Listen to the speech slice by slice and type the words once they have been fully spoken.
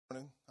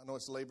I know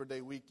it's Labor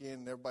Day weekend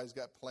and everybody's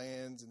got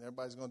plans and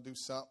everybody's going to do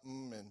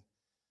something. And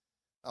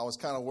I was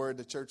kind of worried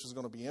the church was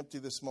going to be empty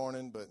this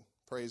morning, but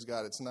praise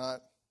God, it's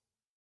not.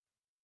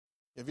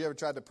 Have you ever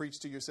tried to preach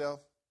to yourself?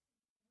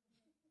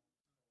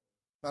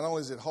 Not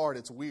only is it hard,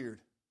 it's weird.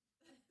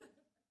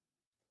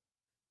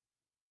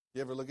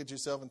 You ever look at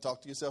yourself and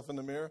talk to yourself in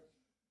the mirror?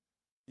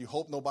 You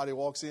hope nobody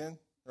walks in,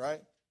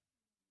 right?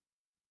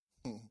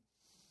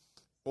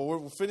 Well,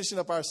 we're finishing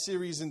up our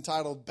series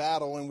entitled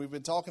Battle, and we've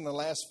been talking the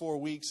last 4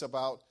 weeks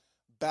about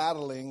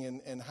battling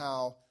and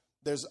how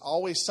there's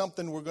always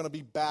something we're going to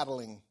be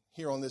battling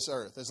here on this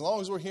earth. As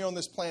long as we're here on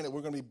this planet, we're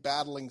going to be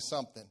battling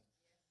something.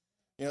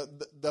 You know,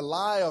 the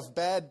lie of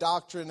bad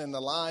doctrine and the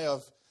lie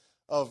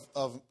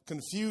of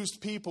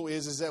confused people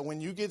is that when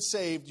you get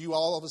saved, you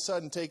all of a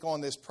sudden take on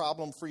this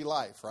problem-free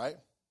life, right?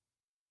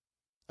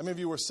 How many of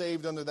you were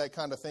saved under that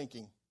kind of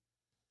thinking?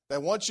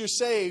 That once you're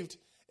saved,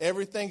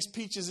 everything's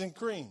peaches and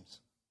creams.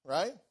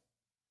 Right?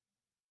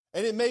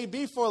 And it may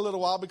be for a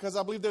little while because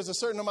I believe there's a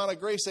certain amount of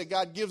grace that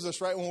God gives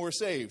us right when we're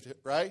saved,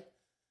 right?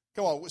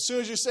 Come on, as soon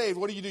as you're saved,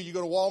 what do? You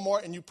go to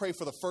Walmart and you pray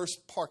for the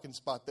first parking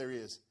spot there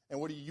is. And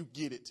what do? You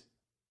get it.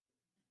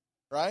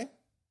 Right?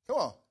 Come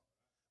on.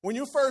 When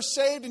you're first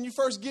saved and you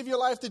first give your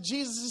life to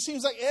Jesus, it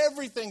seems like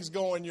everything's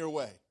going your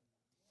way.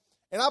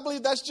 And I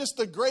believe that's just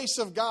the grace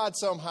of God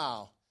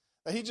somehow.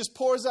 That he just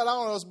pours that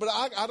out on us. But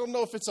I don't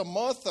know if it's a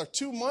month or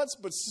 2 months,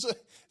 but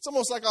it's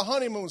almost like a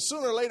honeymoon.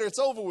 Sooner or later, it's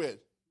over with.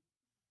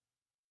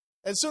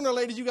 And sooner or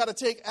later, you got to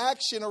take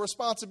action or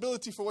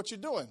responsibility for what you're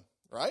doing,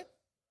 right?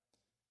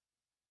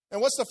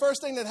 And what's the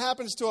first thing that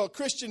happens to a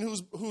Christian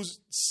who's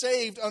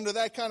saved under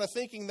that kind of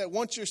thinking that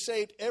once you're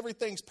saved,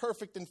 everything's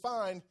perfect and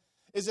fine,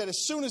 is that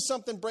as soon as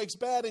something breaks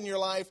bad in your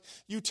life,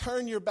 you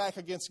turn your back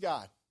against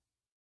God.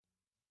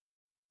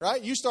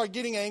 Right? You start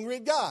getting angry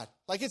at God,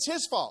 like it's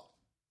his fault.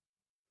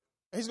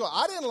 And he's going,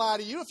 I didn't lie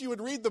to you. If you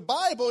would read the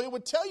Bible, it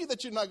would tell you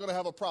that you're not going to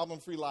have a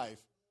problem-free life.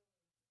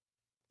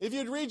 If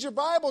you'd read your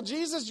Bible,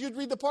 you'd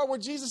read the part where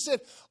Jesus said,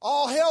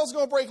 all hell's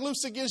going to break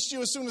loose against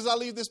you as soon as I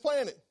leave this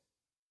planet.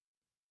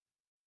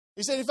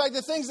 He said, in fact,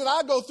 the things that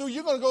I go through,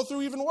 you're going to go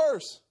through even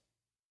worse.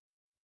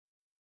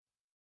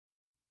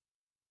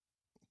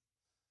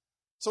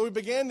 So we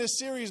began this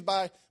series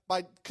by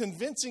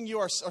convincing you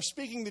or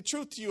speaking the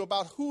truth to you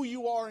about who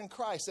you are in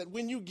Christ. That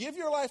when you give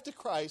your life to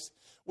Christ,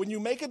 when you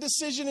make a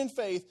decision in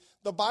faith,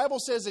 the Bible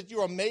says that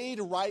you are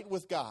made right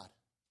with God.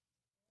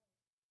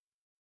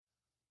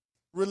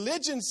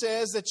 Religion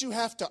says that you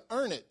have to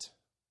earn it.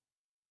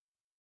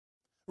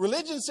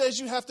 Religion says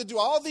you have to do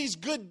all these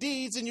good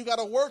deeds and you got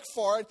to work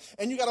for it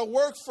and you got to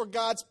work for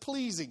God's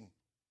pleasing.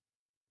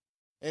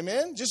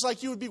 Amen? Just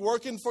like you would be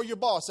working for your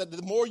boss. That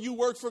the more you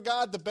work for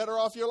God, the better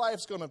off your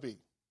life's going to be.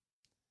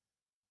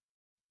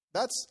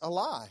 That's a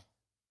lie.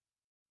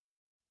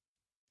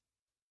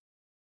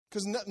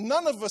 Because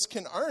none of us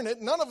can earn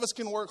it. None of us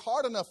can work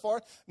hard enough for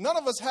it. None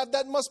of us have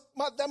that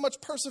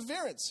much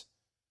perseverance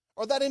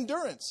or that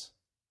endurance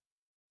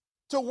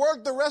to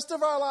work the rest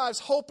of our lives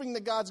hoping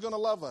that God's going to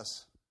love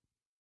us.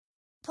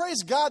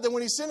 Praise God that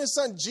when he sent his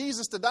son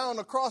Jesus to die on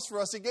the cross for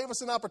us, he gave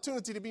us an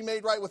opportunity to be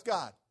made right with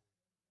God.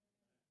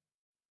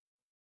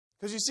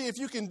 Because you see, if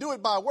you can do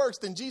it by works,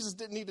 then Jesus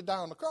didn't need to die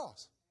on the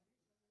cross.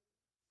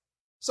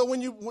 So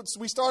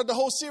we started the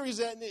whole series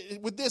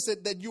with this,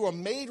 that you are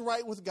made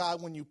right with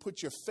God when you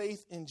put your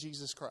faith in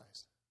Jesus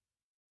Christ.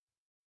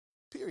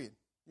 Period.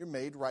 You're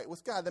made right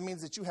with God. That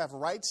means that you have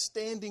right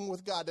standing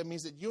with God. That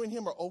means that you and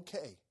him are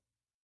okay.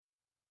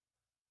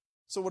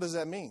 So what does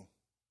that mean?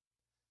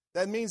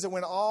 That means that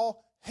when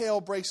all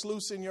hell breaks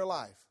loose in your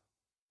life,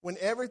 when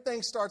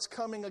everything starts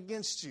coming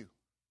against you,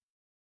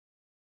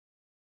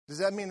 does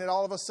that mean that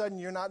all of a sudden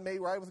you're not made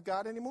right with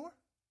God anymore?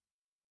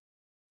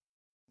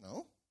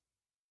 No.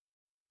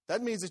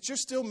 That means that you're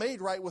still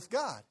made right with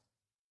God.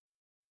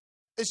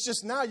 It's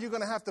just now you're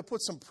going to have to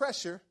put some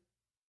pressure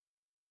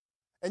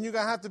and you're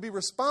going to have to be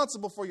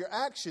responsible for your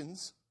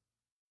actions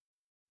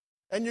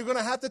and you're going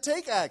to have to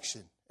take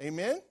action.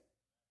 Amen?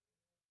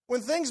 When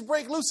things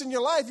break loose in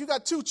your life, you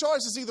got two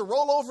choices, either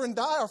roll over and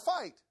die or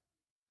fight.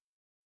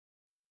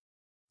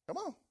 Come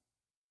on.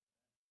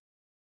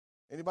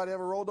 Anybody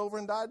ever rolled over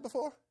and died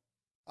before?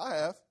 I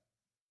have.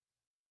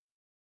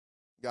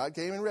 God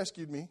came and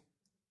rescued me.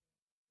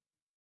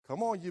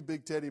 Come on, you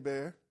big teddy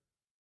bear.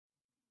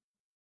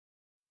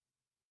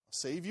 I'll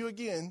save you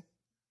again.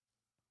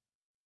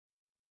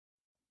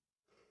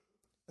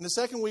 In the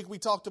second week, we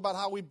talked about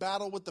how we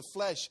battle with the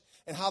flesh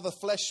and how the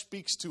flesh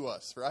speaks to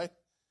us, right?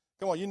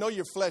 Come on, you know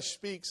your flesh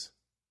speaks.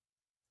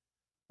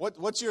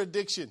 What's your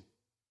addiction?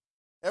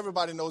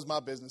 Everybody knows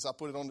my business. I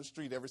put it on the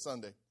street every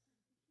Sunday,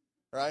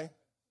 right?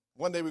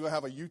 One day we're going to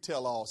have a you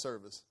tell all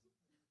service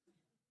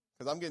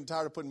because I'm getting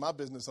tired of putting my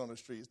business on the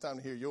street. It's time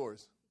to hear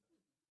yours.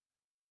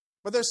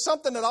 But there's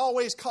something that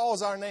always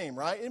calls our name,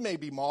 right? It may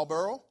be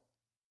Marlboro.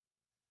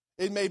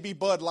 It may be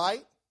Bud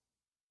Light.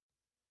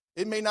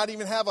 It may not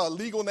even have a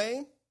legal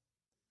name.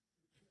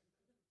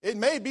 It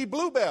may be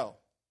Bluebell.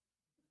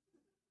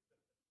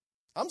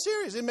 I'm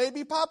serious. It may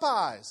be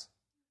Popeyes.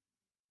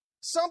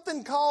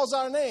 Something calls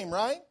our name,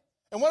 right?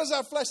 And what does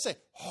our flesh say?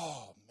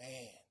 Oh,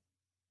 man,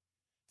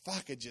 if I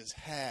could just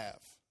have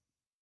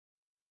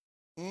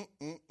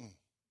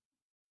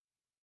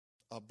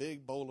a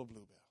big bowl of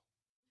Bluebell.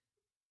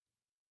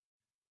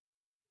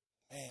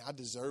 Man, I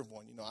deserve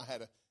one. You know,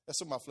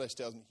 that's what my flesh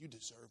tells me. You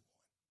deserve one.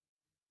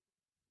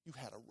 You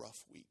had a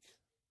rough week,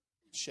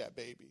 chat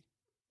baby.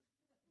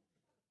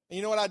 And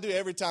you know what I do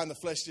every time the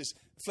flesh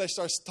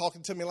starts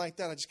talking to me like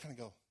that? I just kind of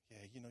go, yeah,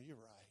 you know, you're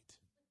right.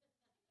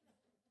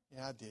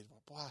 Yeah, I did.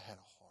 Boy, I had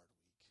a hard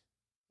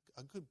week.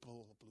 A good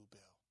bowl of Bluebell.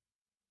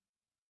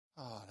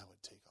 Oh, that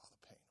would take all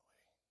the pain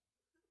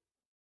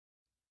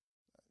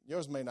away.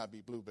 Yours may not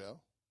be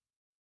Bluebell,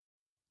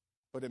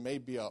 but it may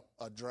be a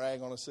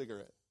drag on a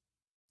cigarette.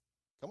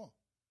 Come on.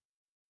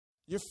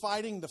 You're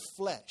fighting the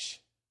flesh.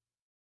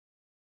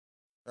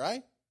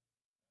 Right?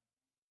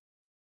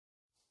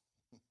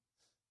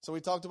 So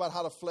we talked about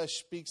how the flesh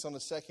speaks on the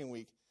second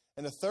week.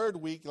 And the third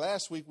week,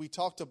 last week, we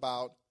talked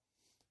about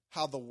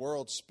how the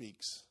world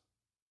speaks.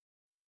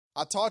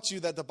 I taught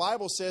you that the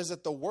Bible says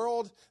that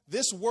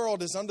this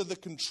world is under the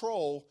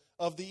control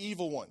of the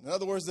evil one. In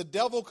other words, the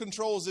devil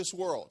controls this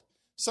world.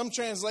 Some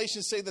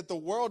translations say that the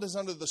world is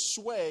under the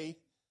sway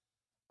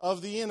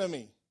of the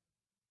enemy.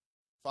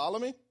 Follow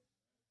me?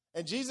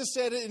 And Jesus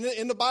said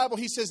in the Bible,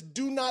 he says,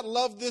 do not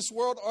love this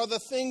world or the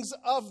things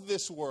of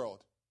this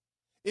world.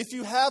 If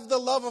you have the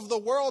love of the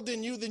world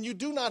in you, then you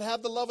do not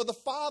have the love of the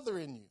Father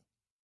in you.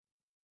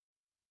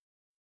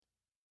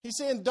 He's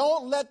saying,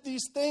 don't let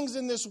these things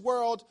in this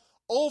world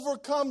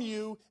overcome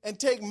you and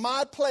take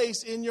my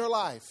place in your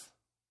life.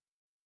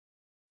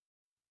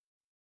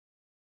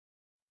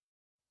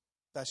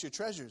 That's your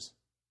treasures.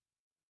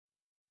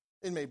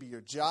 It may be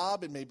your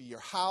job, it may be your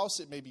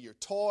house, it may be your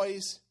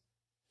toys.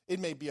 It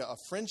may be a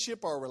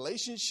friendship or a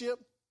relationship.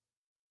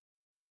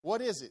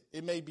 What is it?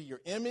 It may be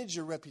your image,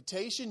 your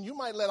reputation. You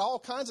might let all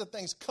kinds of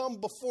things come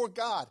before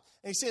God.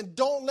 And he's saying,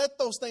 don't let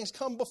those things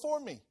come before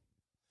me.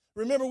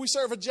 Remember, we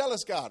serve a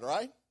jealous God,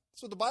 right?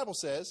 That's what the Bible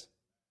says.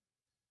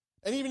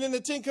 And even in the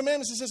Ten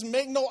Commandments, it says,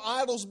 make no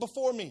idols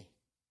before me.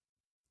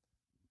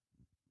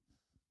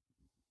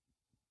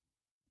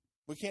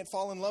 We can't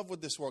fall in love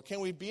with this world. Can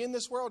we be in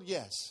this world?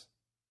 Yes.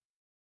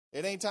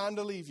 It ain't time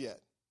to leave yet.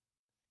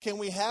 Can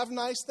we have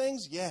nice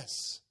things?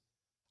 Yes.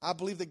 I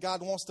believe that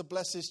God wants to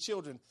bless his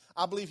children.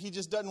 I believe he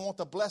just doesn't want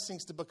the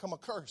blessings to become a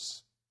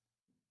curse.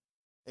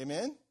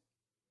 Amen?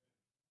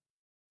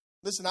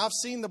 Listen, I've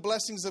seen the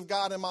blessings of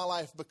God in my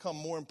life become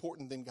more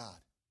important than God.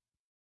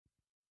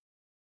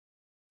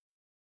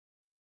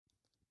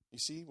 You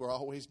see, we're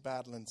always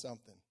battling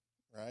something,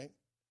 right?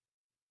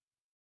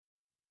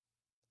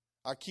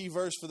 Our key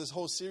verse for this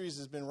whole series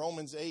has been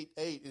Romans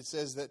 8:8. It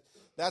says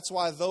that's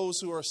why those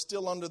who are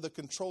still under the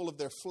control of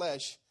their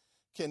flesh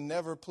can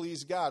never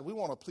please God. We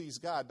want to please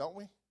God, don't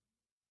we?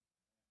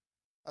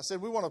 I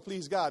said we want to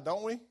please God,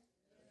 don't we?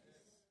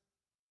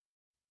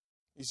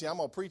 You see, I'm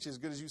going to preach as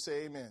good as you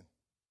say amen.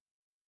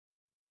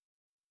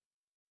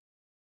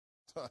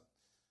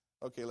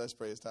 Okay, let's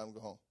pray. It's time to go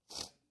home.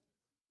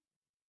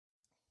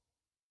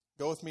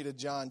 Go with me to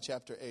John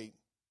chapter 8.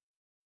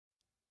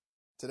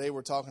 Today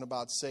we're talking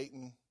about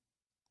Satan.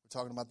 We're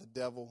talking about the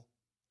devil.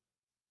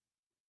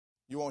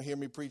 You won't hear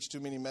me preach too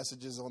many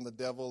messages on the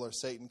devil or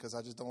Satan because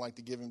I just don't like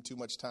to give him too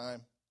much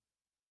time.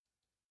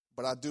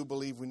 But I do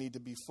believe we need to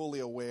be fully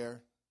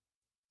aware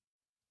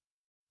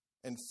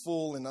and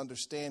full in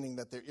understanding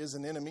that there is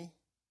an enemy.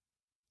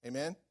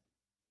 Amen?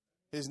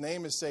 His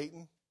name is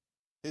Satan.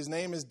 His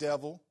name is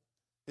devil.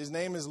 His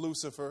name is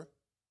Lucifer.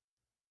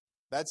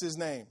 That's his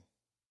name.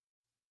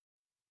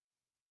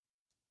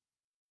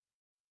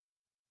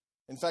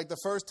 In fact, the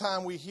first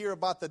time we hear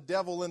about the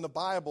devil in the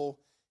Bible,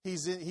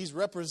 he's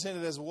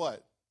represented as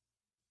what?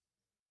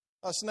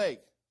 A snake.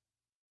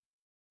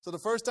 So the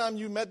first time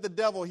you met the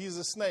devil, he's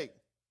a snake.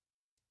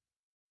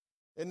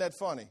 Isn't that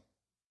funny?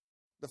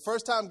 The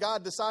first time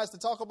God decides to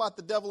talk about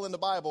the devil in the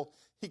Bible,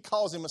 he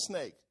calls him a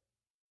snake.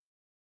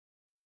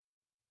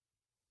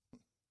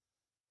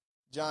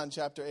 John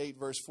chapter 8,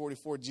 verse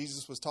 44,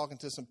 Jesus was talking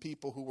to some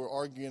people who were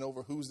arguing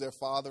over who's their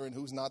father and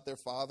who's not their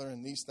father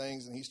and these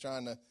things, and he's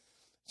trying to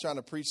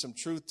preach some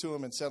truth to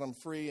them and set them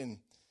free. And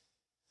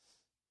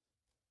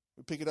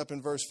we pick it up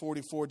in verse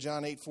 44,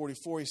 John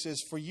 8:44. He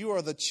says, "For you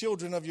are the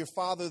children of your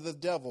father, the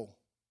devil."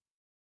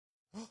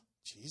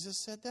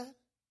 Jesus said that?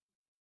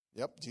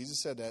 Yep,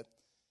 Jesus said that.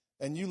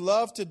 "And you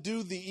love to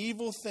do the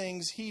evil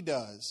things he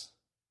does."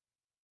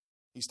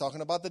 He's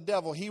talking about the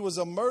devil. "He was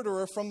a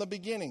murderer from the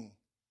beginning.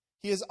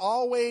 He has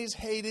always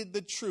hated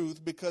the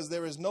truth because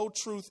there is no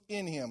truth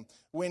in him.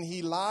 When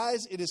he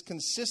lies, it is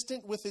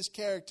consistent with his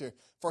character,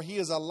 for he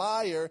is a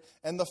liar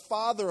and the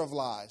father of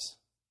lies."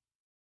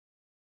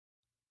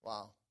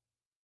 Wow.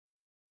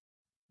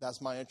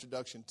 That's my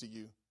introduction to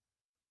you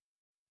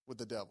with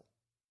the devil.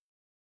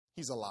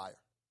 He's a liar.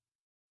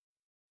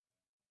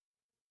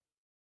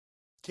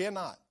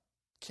 Cannot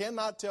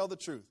tell the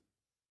truth.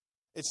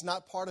 It's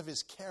not part of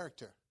his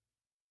character.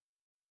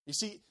 You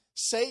see,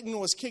 Satan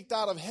was kicked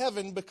out of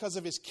heaven because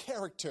of his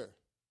character.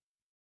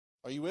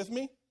 Are you with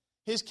me?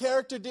 His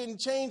character didn't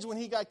change when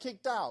he got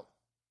kicked out.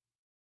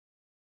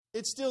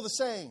 It's still the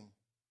same.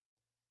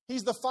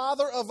 He's the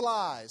father of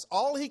lies.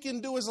 All he can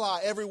do is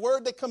lie. Every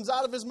word that comes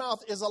out of his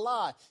mouth is a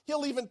lie.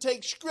 He'll even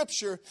take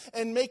scripture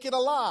and make it a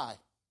lie.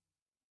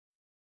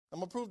 I'm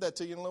going to prove that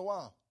to you in a little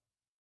while.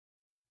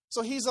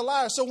 So he's a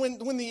liar. So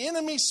when the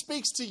enemy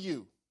speaks to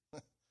you,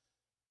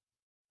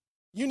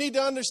 you need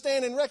to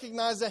understand and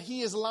recognize that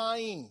he is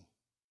lying.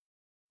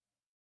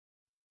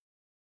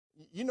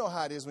 You know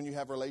how it is when you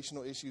have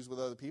relational issues with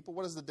other people.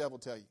 What does the devil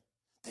tell you?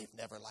 They've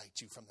never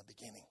liked you from the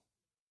beginning.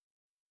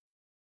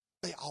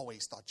 They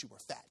always thought you were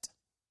fat.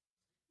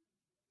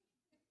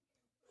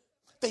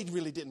 They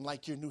really didn't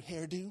like your new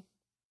hairdo.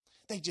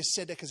 They just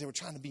said that because they were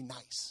trying to be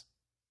nice.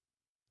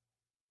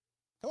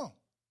 Come on.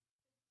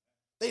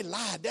 They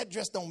lied. That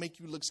dress don't make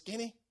you look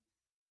skinny.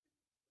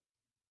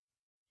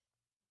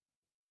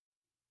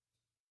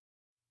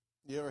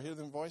 You ever hear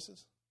them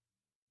voices?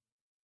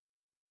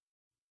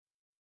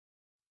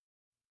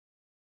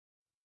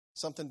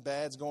 Something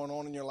bad's going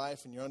on in your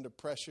life and you're under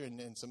pressure and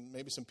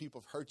maybe some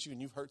people have hurt you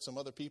and you've hurt some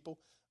other people.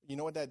 You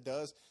know what that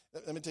does?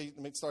 Let me tell you,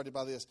 let me start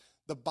by this.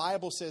 The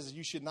Bible says that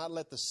you should not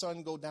let the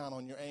sun go down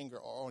on your anger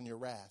or on your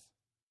wrath.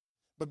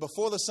 But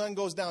before the sun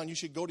goes down, you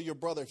should go to your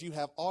brother. If you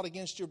have aught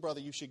against your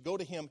brother, you should go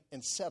to him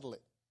and settle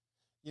it.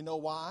 You know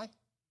why?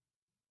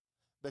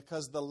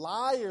 Because the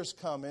liar's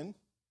coming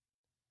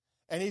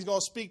and he's going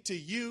to speak to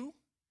you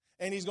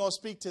and he's going to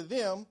speak to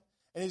them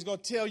and he's going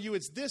to tell you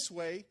it's this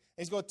way and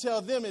he's going to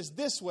tell them it's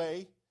this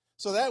way.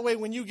 So that way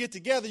when you get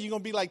together, you're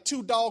going to be like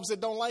two dogs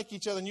that don't like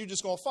each other and you're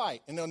just going to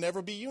fight and there'll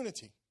never be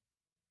unity.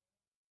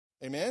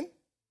 Amen?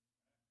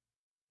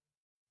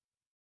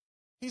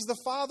 He's the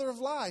father of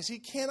lies. He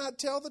cannot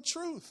tell the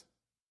truth.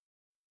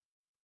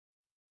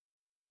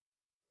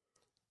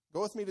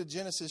 Go with me to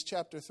Genesis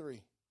chapter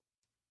 3.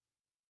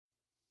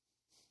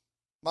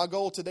 My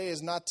goal today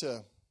is not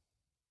to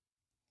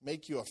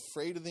make you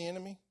afraid of the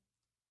enemy.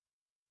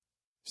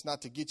 It's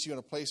not to get you in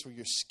a place where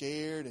you're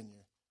scared and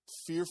you're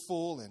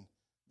fearful. And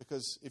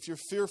because if you're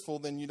fearful,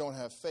 then you don't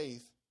have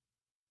faith.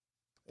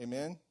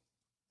 Amen?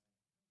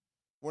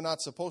 We're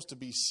not supposed to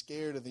be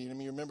scared of the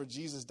enemy. Remember,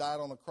 Jesus died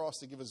on the cross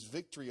to give us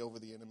victory over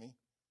the enemy.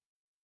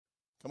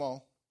 Come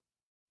on.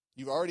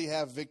 You already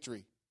have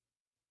victory.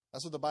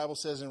 That's what the Bible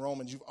says in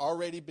Romans. You've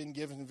already been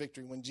given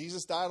victory. When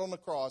Jesus died on the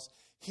cross,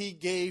 he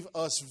gave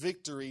us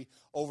victory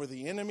over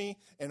the enemy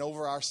and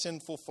over our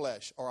sinful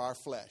flesh or our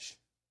flesh.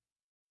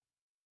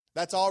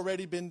 That's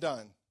already been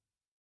done.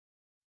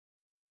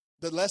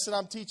 The lesson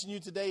I'm teaching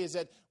you today is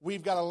that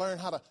we've got to learn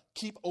how to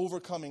keep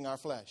overcoming our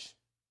flesh.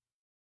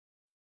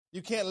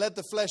 You can't let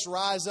the flesh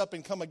rise up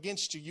and come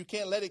against you. You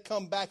can't let it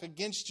come back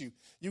against you.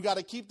 You got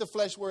to keep the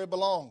flesh where it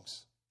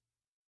belongs.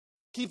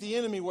 Keep the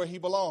enemy where he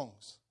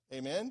belongs.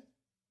 Amen?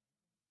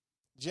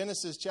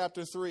 Genesis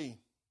chapter 3,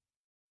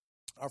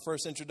 our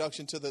first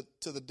introduction to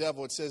the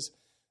devil. It says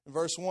in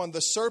verse 1,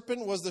 the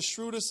serpent was the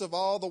shrewdest of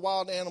all the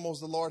wild animals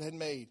the Lord had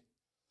made.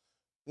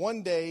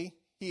 One day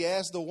he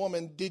asked the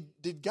woman,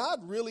 did God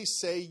really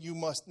say you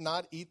must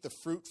not eat the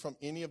fruit from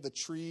any of the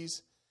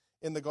trees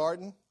in the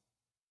garden?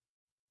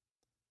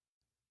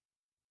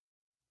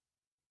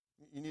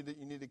 You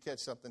need to catch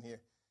something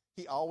here.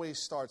 He always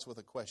starts with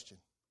a question.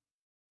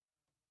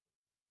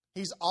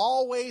 He's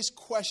always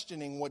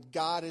questioning what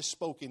God has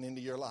spoken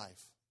into your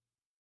life.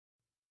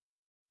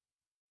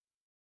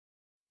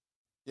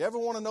 You ever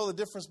want to know the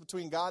difference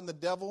between God and the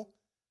devil?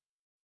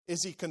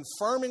 Is he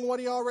confirming what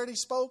he already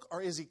spoke,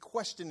 or is he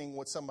questioning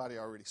what somebody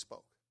already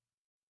spoke?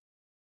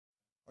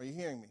 Are you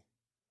hearing me?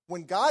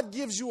 When God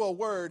gives you a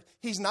word,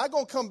 he's not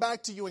going to come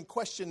back to you and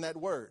question that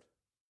word.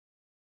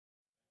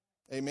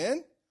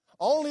 Amen?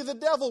 Only the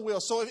devil will.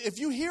 So if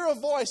you hear a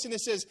voice and it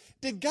says,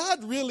 did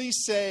God really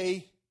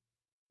say,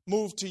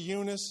 move to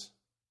Eunice?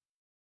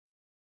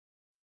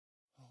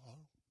 Oh,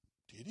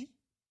 did he?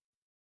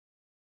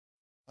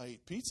 I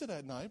ate pizza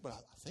that night, but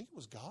I think it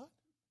was God.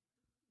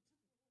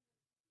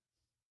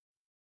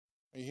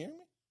 Are you hearing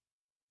me?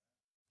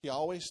 He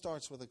always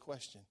starts with a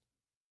question.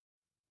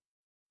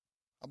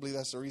 I believe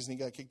that's the reason he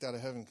got kicked out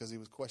of heaven, because he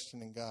was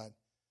questioning God.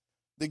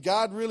 Did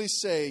God really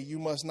say you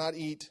must not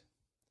eat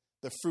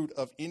the fruit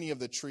of any of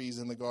the trees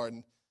in the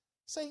garden?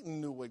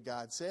 Satan knew what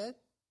God said.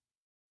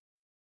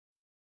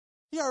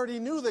 He already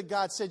knew that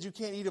God said you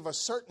can't eat of a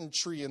certain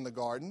tree in the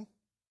garden,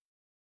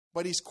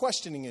 but he's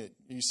questioning it.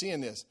 Are you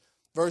seeing this?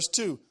 Verse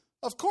 2,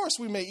 of course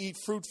we may eat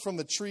fruit from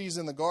the trees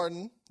in the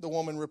garden, the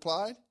woman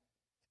replied.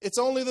 It's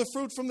only the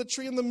fruit from the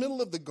tree in the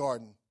middle of the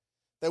garden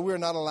that we're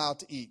not allowed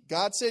to eat.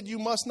 God said you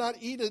must not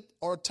eat it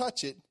or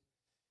touch it.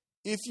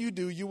 If you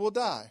do, you will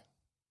die.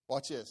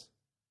 Watch this.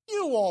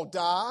 You won't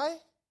die.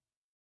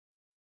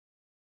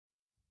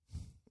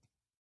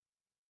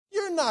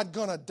 You're not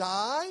going to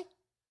die.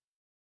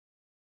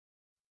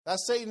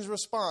 That's Satan's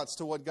response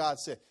to what God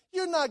said.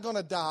 You're not going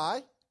to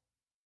die.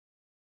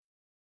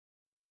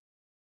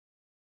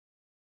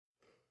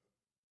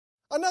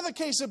 Another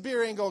case of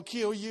beer ain't going to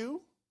kill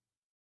you.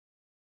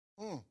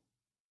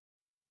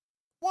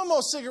 One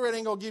more cigarette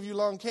ain't going to give you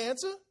lung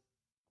cancer.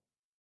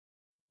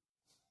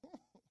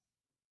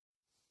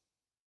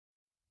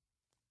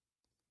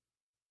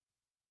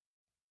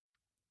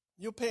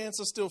 Your pants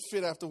will still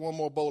fit after one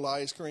more bowl of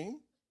ice cream.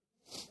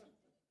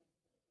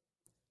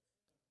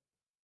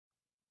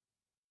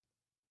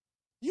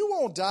 You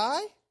won't die.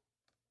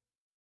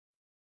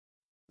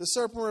 The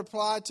serpent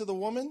replied to the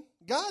woman,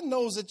 God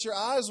knows that your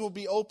eyes will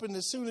be opened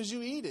as soon as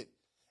you eat it,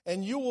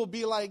 and you will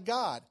be like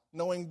God,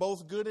 knowing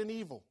both good and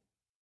evil.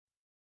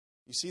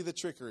 You see the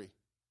trickery.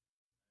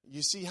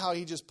 You see how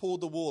he just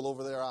pulled the wool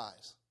over their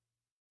eyes.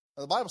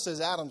 Now, the Bible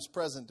says Adam's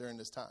present during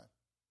this time.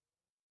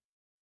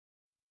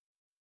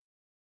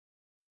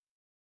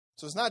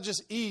 So it's not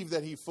just Eve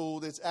that he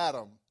fooled, it's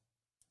Adam.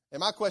 And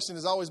my question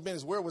has always been,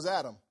 where was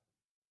Adam?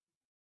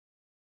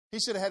 He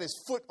should have had his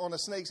foot on a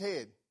snake's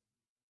head.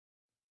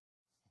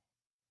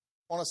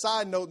 On a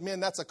side note,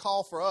 men, that's a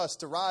call for us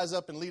to rise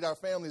up and lead our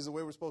families the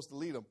way we're supposed to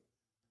lead them.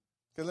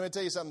 Because let me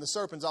tell you something, the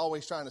serpent's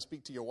always trying to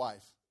speak to your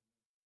wife.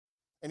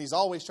 And he's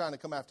always trying to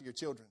come after your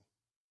children.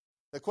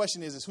 The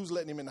question is who's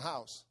letting him in the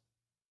house?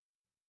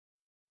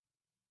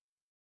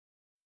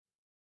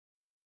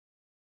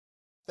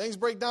 Things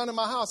break down in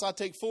my house, I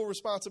take full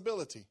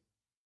responsibility.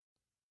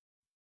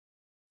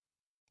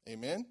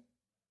 Amen?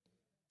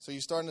 So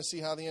you're starting to see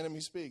how the enemy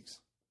speaks.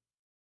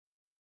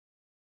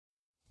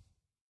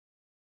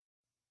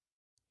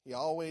 He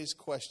always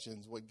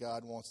questions what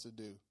God wants to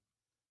do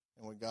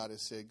and what God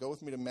has said. Go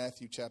with me to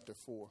Matthew chapter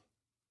 4.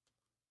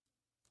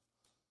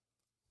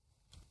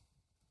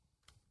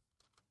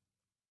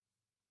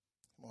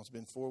 Come on, it's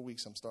been 4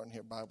 weeks. I'm starting to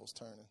hear Bibles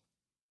turning.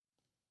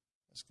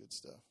 That's good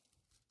stuff.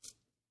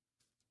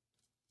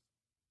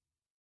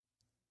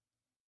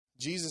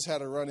 Jesus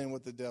had a run-in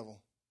with the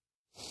devil.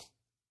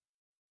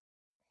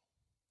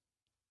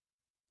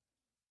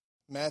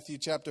 Matthew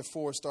chapter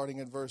 4,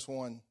 starting at verse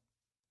 1.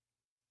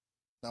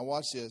 Now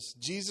watch this.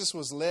 Jesus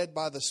was led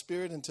by the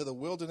Spirit into the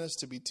wilderness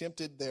to be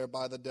tempted there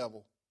by the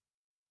devil.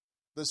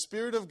 The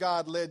Spirit of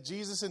God led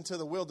Jesus into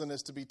the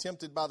wilderness to be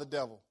tempted by the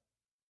devil.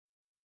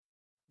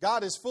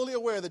 God is fully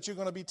aware that you're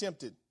going to be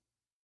tempted.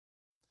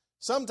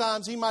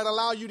 Sometimes he might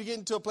allow you to get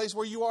into a place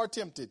where you are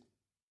tempted,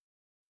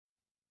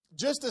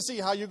 just to see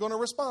how you're going to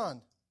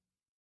respond.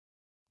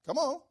 Come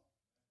on.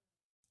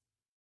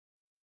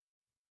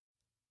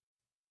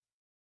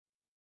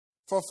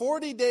 For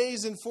 40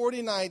 days and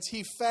 40 nights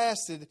he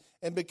fasted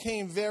and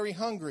became very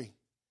hungry.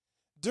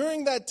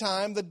 During that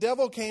time, the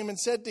devil came and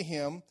said to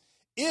him,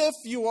 if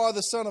you are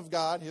the Son of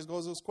God, here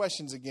goes those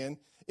questions again.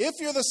 If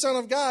you're the Son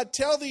of God,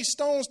 tell these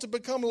stones to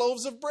become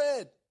loaves of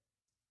bread.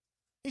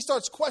 He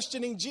starts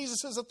questioning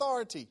Jesus'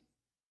 authority.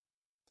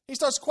 He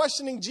starts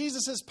questioning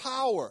Jesus'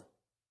 power.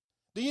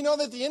 Do you know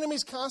that the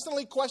enemy's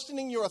constantly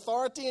questioning your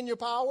authority and your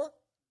power?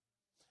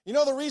 You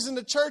know the reason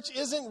the church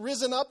isn't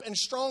risen up and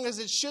strong as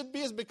it should be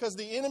is because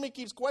the enemy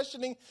keeps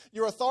questioning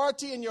your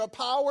authority and your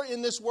power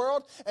in this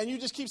world, and you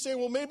just keep saying,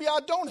 well, maybe I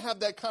don't have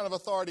that kind of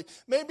authority.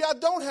 Maybe I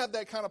don't have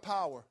that kind of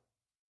power.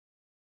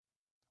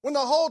 When the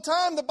whole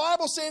time the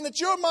Bible's saying that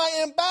you're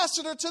my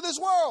ambassador to this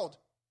world.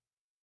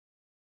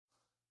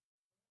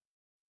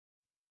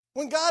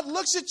 When God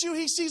looks at you,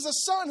 he sees a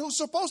son who's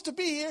supposed to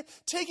be here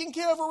taking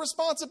care of a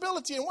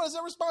responsibility. And what is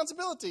that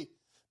responsibility?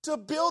 To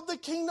build the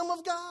kingdom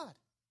of God.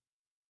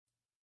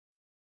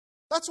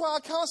 That's why I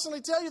constantly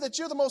tell you that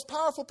you're the most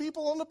powerful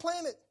people on the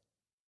planet.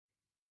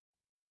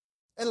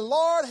 And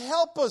Lord,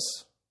 help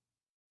us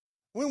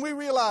when we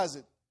realize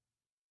it.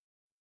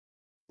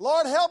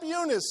 Lord, help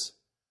Eunice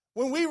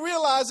when we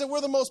realize that we're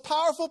the most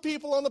powerful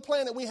people on the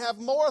planet. We have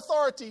more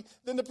authority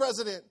than the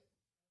president.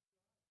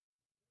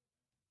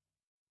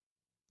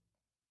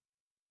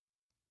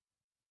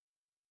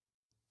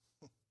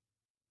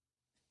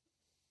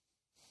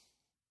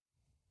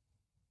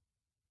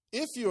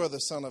 If you are the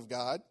Son of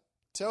God,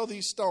 tell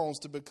these stones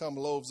to become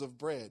loaves of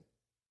bread.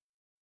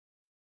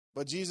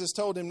 But Jesus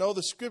told him, no,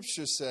 the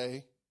scriptures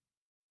say,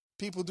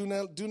 people do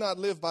not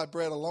live by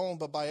bread alone,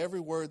 but by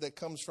every word that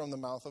comes from the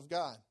mouth of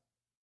God.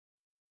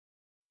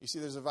 You see,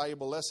 there's a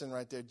valuable lesson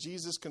right there.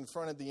 Jesus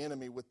confronted the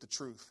enemy with the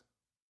truth.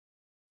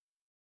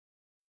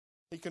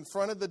 He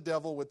confronted the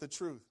devil with the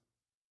truth.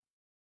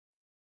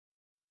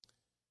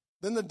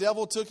 Then the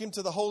devil took him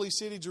to the holy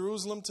city,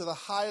 Jerusalem, to the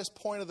highest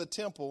point of the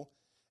temple,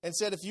 and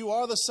said, if you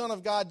are the Son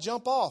of God,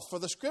 jump off. For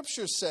the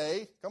scriptures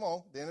say, come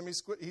on, the enemy,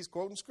 he's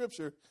quoting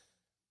scripture,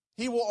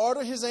 he will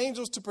order his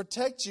angels to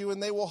protect you,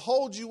 and they will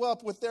hold you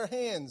up with their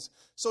hands,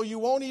 so you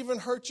won't even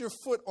hurt your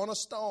foot on a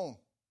stone.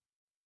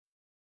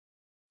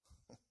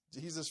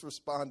 Jesus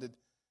responded,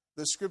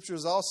 the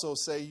scriptures also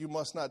say you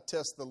must not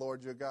test the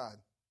Lord your God.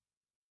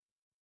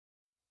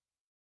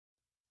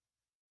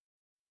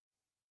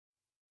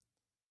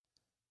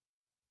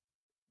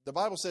 The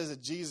Bible says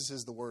that Jesus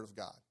is the Word of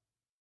God,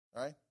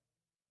 right?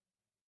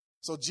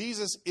 So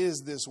Jesus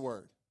is this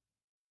Word.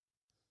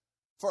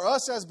 For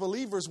us as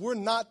believers, we're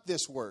not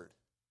this Word.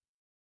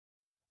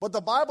 But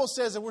the Bible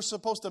says that we're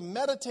supposed to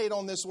meditate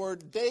on this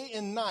Word day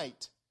and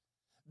night.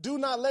 Do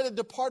not let it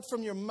depart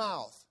from your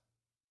mouth.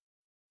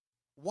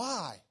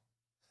 Why?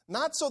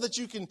 Not so that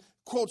you can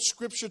quote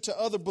scripture to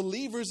other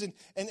believers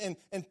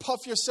and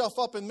puff yourself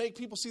up and make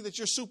people see that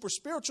you're super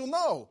spiritual.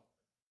 No.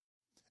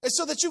 It's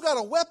so that you got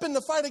a weapon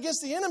to fight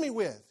against the enemy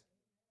with.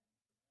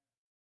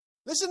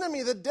 Listen to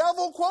me. The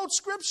devil quotes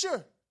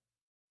Scripture.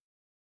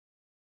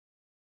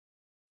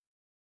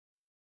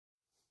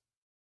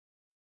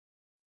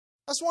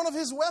 That's one of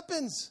his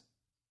weapons.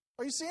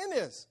 Are you seeing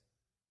this?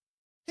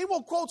 He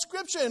will quote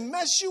Scripture and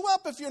mess you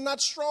up if you're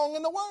not strong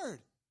in the Word.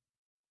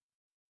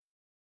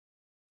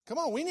 Come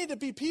on, we need to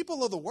be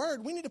people of the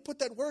Word. We need to put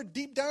that Word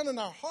deep down in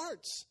our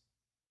hearts.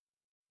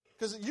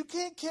 Because you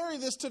can't carry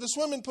this to the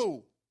swimming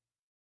pool.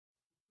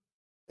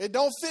 It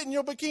don't fit in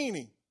your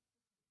bikini.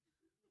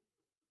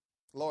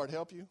 Lord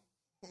help you.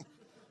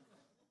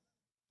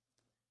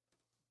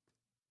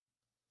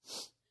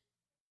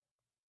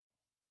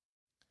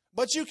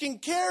 But you can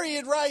carry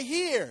it right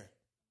here.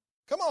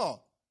 Come on.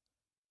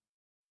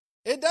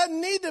 It doesn't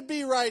need to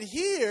be right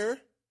here.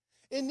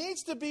 It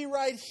needs to be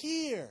right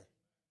here.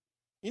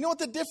 You know what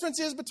the difference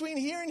is between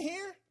here and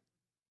here?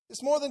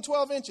 It's more than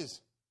 12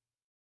 inches.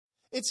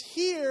 It's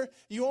here,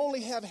 you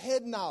only have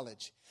head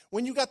knowledge.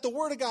 When you got the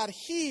Word of God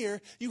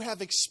here, you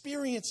have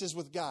experiences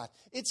with God.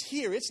 It's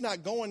here. It's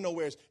not going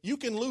nowhere. You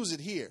can lose it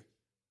here,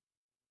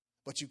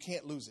 but you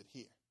can't lose it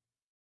here.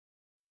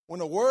 When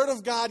the Word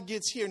of God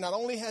gets here, not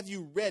only have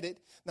you read it,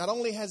 not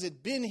only has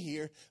it been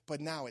here, but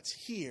now it's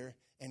here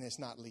and it's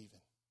not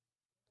leaving.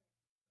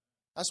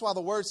 That's why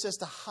the Word says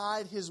to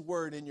hide His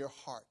Word in your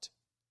heart,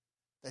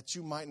 that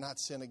you might not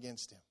sin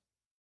against Him.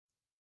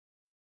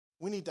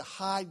 We need to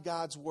hide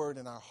God's Word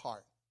in our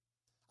heart.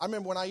 I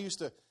remember when I used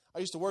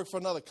to work for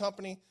another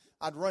company.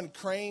 I'd run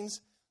cranes.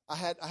 I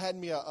had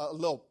me a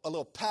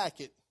little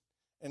packet,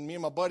 and me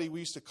and my buddy, we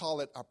used to call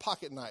it our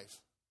pocket knife.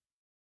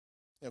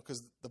 You know,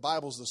 because the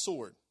Bible's the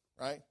sword,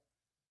 right?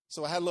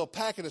 So I had a little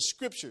packet of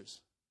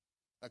scriptures.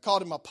 I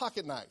called it my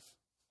pocket knife.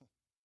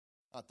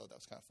 I thought that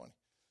was kind of funny.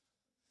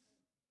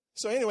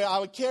 So anyway, I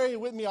would carry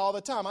it with me all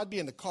the time. I'd be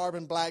in the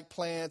carbon black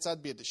plants.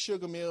 I'd be at the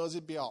sugar mills.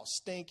 It'd be all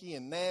stinky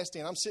and nasty.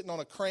 And I'm sitting on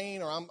a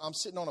crane or I'm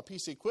sitting on a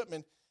piece of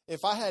equipment.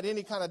 If I had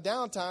any kind of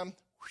downtime,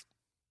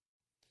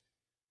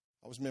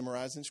 I was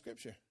memorizing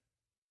Scripture.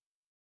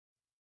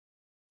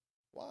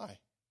 Why?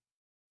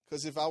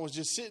 Because if I was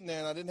just sitting there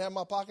and I didn't have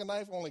my pocket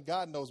knife, only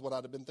God knows what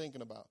I'd have been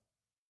thinking about.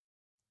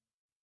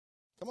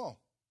 Come on.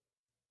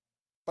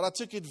 But I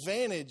took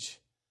advantage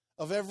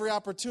of every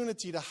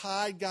opportunity to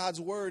hide God's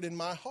Word in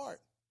my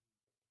heart.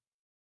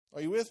 Are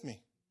you with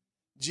me?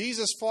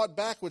 Jesus fought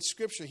back with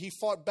Scripture. He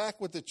fought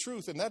back with the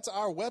truth, and that's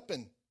our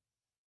weapon.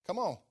 Come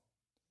on.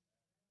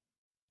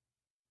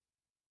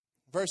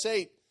 Verse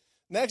 8.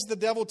 Next, the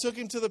devil took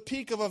him to the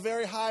peak of a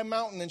very high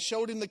mountain and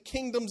showed him the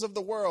kingdoms of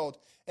the world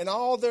and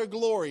all their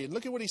glory. And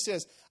look at what he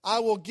says. I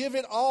will give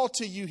it all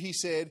to you, he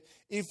said,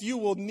 if you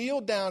will kneel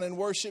down and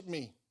worship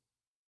me.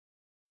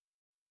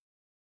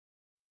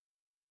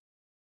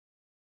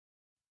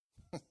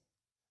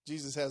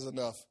 Jesus has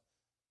enough.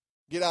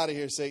 Get out of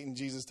here, Satan,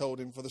 Jesus told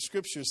him, for the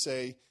Scriptures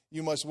say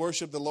you must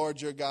worship the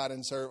Lord your God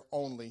and serve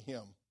only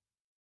Him.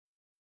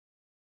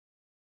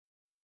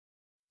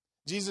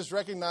 Jesus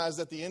recognized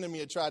that the enemy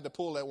had tried to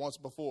pull that once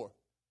before.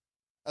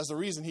 That's the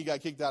reason He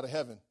got kicked out of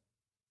heaven.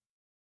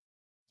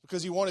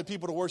 Because He wanted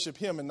people to worship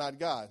Him and not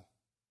God.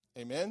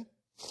 Amen?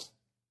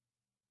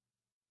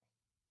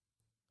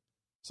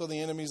 So the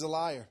enemy's a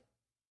liar.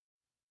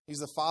 He's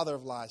the father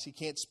of lies. He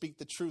can't speak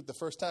the truth. The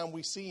first time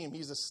we see him,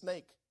 he's a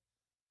snake.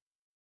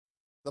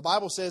 The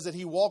Bible says that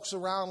he walks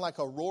around like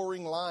a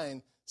roaring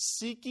lion,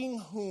 seeking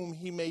whom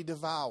he may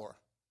devour.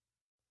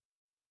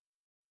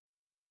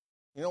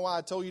 You know why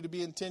I told you to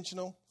be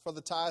intentional for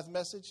the tithe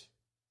message?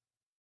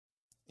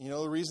 You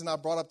know the reason I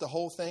brought up the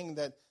whole thing,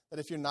 that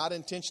if you're not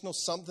intentional,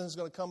 something's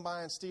going to come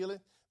by and steal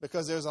it?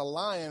 Because there's a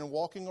lion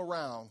walking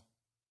around,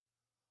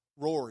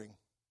 roaring,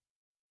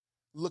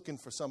 looking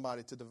for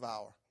somebody to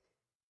devour.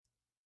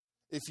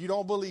 If you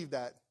don't believe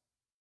that,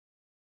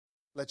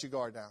 let your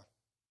guard down.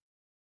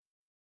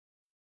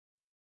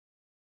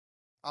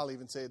 I'll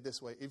even say it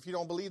this way. If you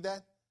don't believe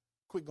that,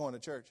 quit going to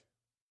church.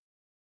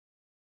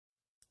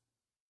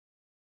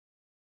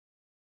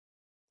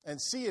 And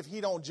see if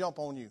he don't jump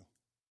on you.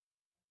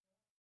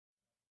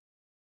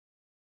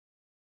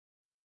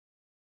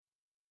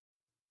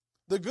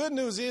 The good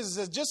news is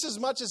that just as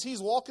much as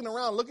he's walking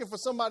around looking for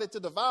somebody to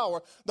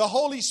devour, the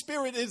Holy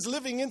Spirit is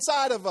living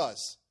inside of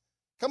us.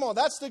 Come on,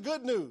 that's the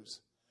good news.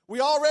 We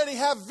already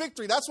have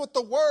victory. That's what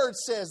the Word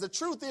says. The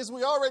truth is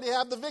we already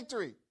have the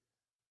victory.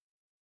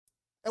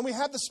 And we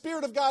have the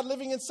Spirit of God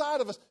living inside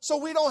of us. So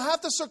we don't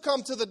have to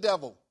succumb to the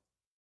devil.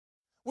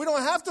 We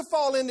don't have to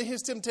fall into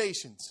his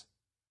temptations.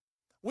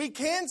 We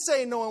can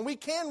say no and we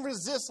can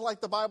resist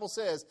like the Bible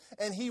says,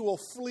 and he will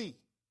flee.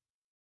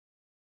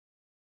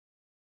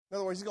 In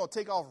other words, he's going to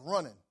take off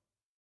running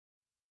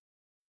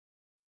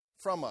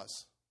from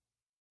us.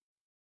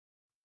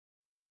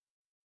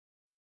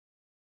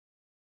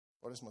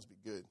 Well, this must be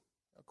good.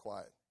 How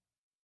quiet.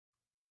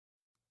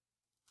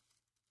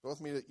 Go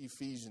with me to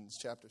Ephesians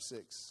chapter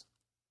 6.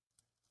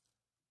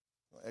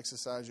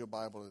 Exercise your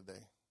Bible today.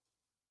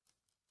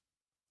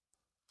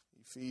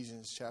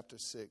 Ephesians chapter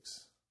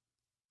 6.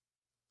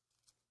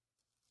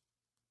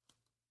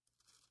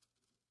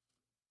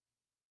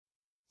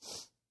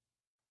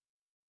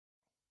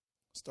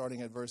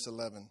 Starting at verse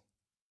 11.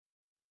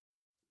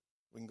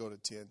 We can go to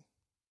 10.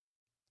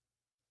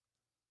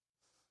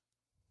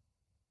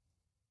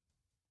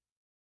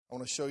 I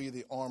want to show you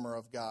the armor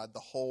of God, the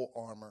whole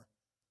armor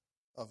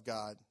of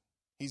God.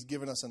 He's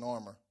given us an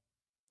armor.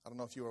 I don't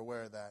know if you are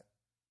aware of that.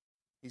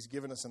 He's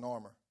given us an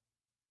armor.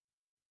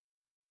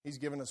 He's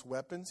given us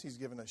weapons. He's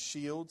given us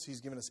shields.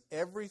 He's given us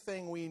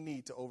everything we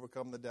need to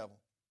overcome the devil.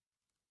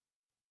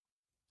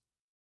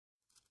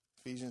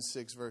 Ephesians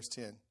 6, verse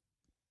 10.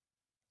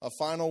 A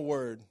final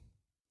word.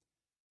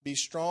 Be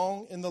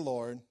strong in the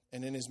Lord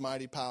and in his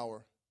mighty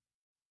power.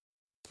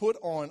 Put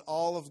on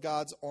all of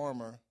God's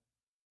armor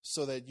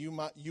so that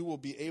you will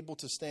be able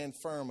to stand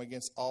firm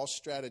against all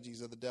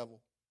strategies of the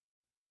devil.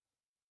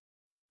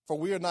 For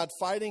we are not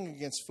fighting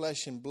against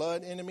flesh and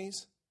blood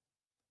enemies,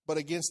 but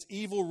against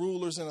evil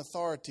rulers and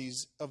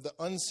authorities of the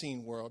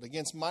unseen world,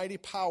 against mighty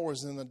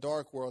powers in the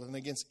dark world, and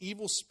against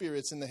evil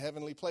spirits in the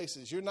heavenly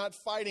places. You're not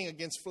fighting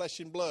against flesh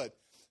and blood.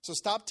 So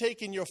stop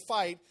taking your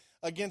fight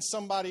against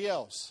somebody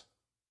else.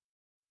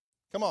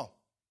 Come on.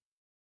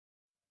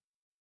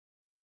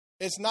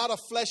 It's not a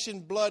flesh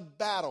and blood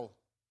battle.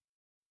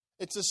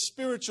 It's a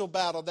spiritual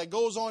battle that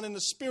goes on in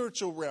the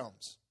spiritual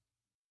realms.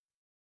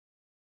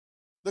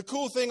 The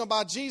cool thing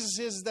about Jesus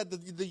is that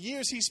the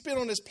years he spent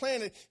on this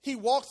planet, he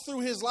walked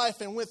through his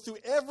life and went through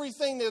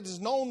everything that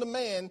is known to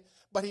man,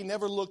 but he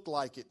never looked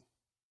like it.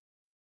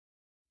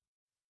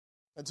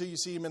 Until you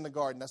see him in the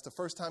garden. That's the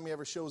first time he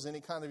ever shows any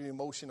kind of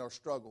emotion or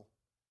struggle,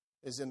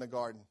 is in the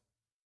garden.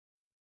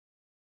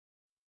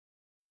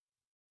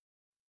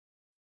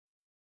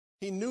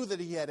 He knew that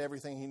he had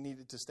everything he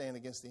needed to stand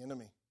against the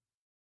enemy.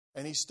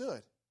 And he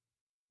stood.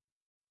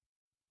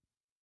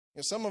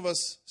 And some of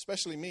us,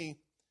 especially me,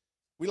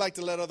 we like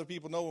to let other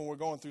people know when we're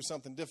going through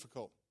something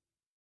difficult.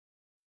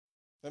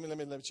 Let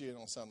me let you in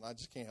on something. I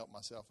just can't help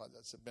myself.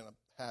 That's been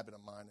a habit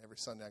of mine. Every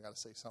Sunday I got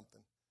to say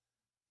something.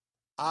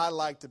 I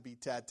like to be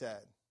tad.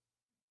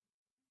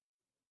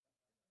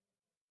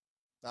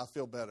 I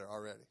feel better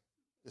already,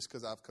 just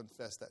because I've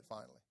confessed that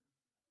finally.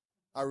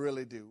 I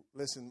really do.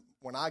 Listen,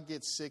 when I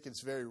get sick,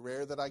 it's very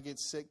rare that I get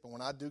sick, but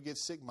when I do get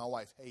sick, my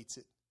wife hates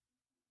it.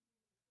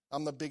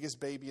 I'm the biggest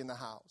baby in the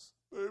house.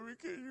 Baby,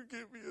 can you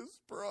give me a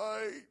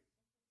Sprite?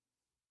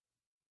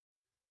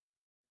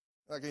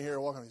 I can hear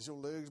her walking. Is your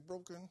legs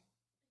broken?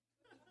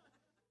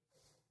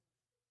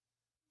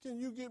 Can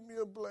you get me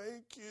a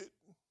blanket?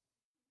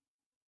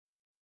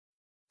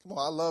 Come on,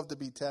 I love to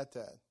be tad.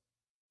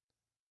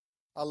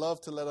 I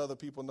love to let other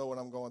people know when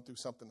I'm going through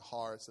something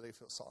hard so they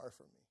feel sorry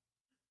for me.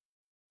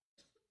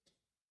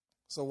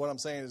 So what I'm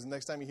saying is, the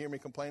next time you hear me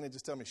complaining,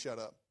 just tell me, shut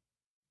up.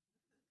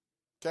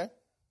 Okay?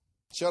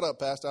 Shut up,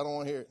 Pastor. I don't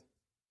want to hear it.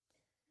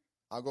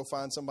 I'll go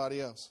find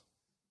somebody else.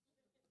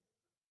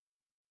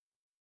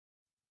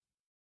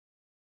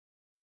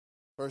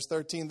 Verse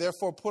 13,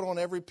 therefore put on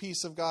every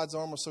piece of God's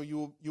armor so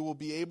you will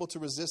be able to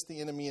resist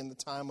the enemy in the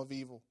time of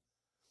evil.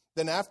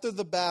 Then after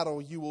the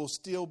battle, you will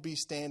still be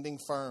standing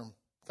firm.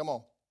 Come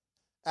on.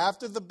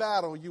 After the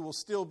battle, you will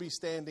still be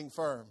standing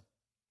firm.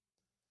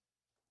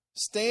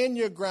 Stand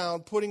your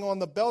ground, putting on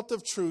the belt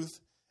of truth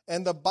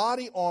and the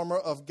body armor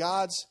of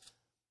God's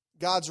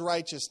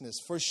righteousness.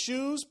 For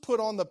shoes, put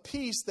on the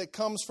peace that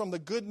comes from the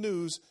good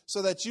news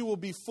so that you will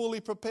be fully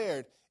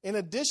prepared. In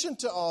addition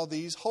to all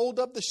these, hold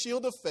up the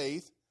shield of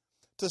faith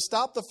to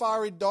stop the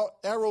fiery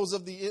arrows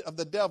of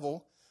the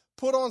devil.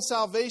 Put on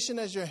salvation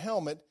as your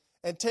helmet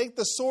and take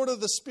the sword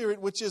of the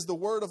Spirit, which is the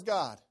word of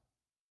God.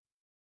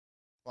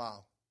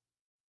 Wow.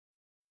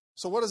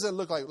 So what does it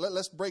look like?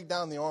 Let's break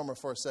down the armor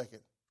for a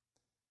second.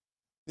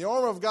 The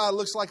armor of God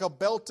looks like a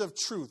belt of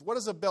truth. What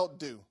does a belt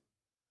do?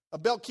 A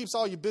belt keeps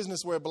all your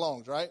business where it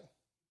belongs, right?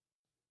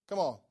 Come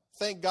on.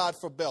 Thank God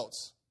for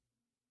belts.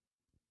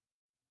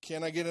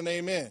 Can I get an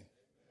amen?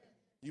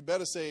 You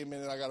better say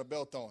amen and I got a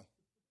belt on.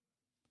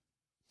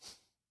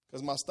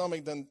 Because my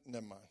stomach doesn't,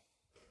 never mind.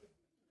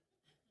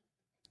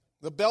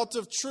 The belt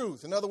of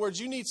truth. In other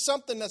words, you need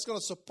something that's going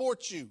to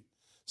support you.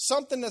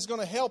 Something that's going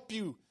to help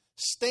you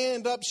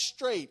stand up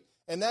straight.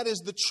 And that is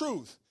the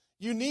truth.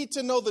 You need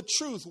to know the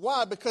truth.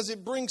 Why? Because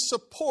it brings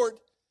support.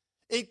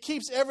 It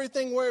keeps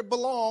everything where it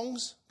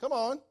belongs. Come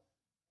on.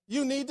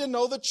 You need to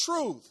know the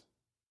truth.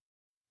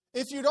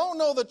 If you don't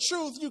know the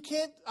truth, you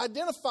can't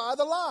identify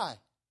the lie.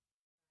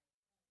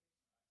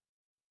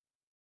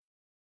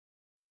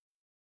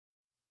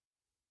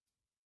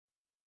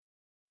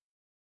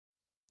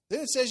 Then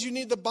it says you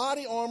need the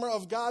body armor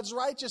of God's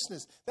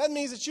righteousness. That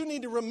means that you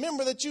need to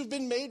remember that you've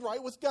been made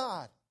right with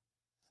God.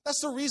 That's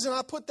the reason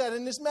I put that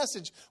in this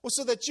message, was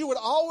so that you would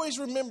always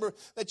remember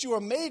that you are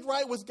made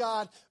right with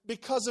God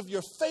because of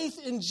your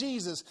faith in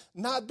Jesus,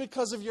 not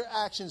because of your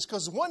actions,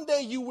 because one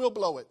day you will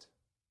blow it.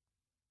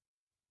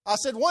 I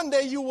said one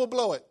day you will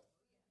blow it.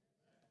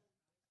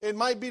 It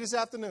might be this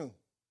afternoon.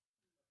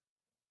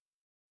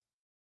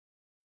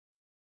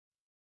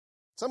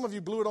 Some of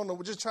you blew it on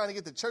we're just trying to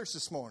get to church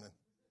this morning.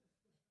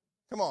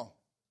 Come on.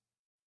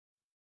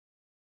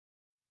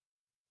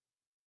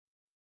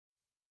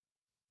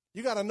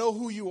 You got to know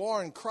who you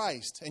are in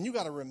Christ. And you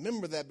got to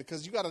remember that,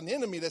 because you got an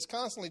enemy that's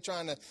constantly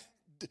trying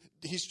to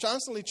he's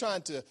constantly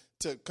trying to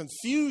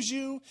confuse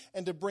you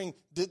and to bring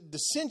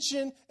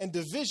dissension and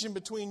division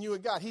between you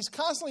and God. He's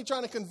constantly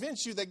trying to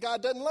convince you that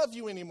God doesn't love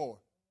you anymore.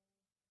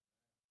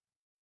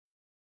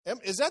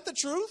 Is that the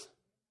truth?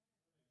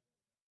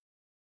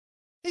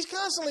 He's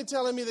constantly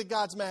telling me that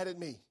God's mad at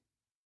me.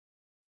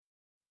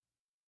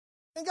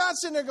 And God's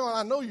sitting there going,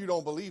 I know you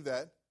don't believe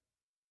that.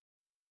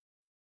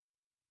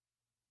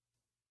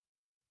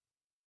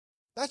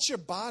 That's your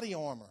body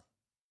armor.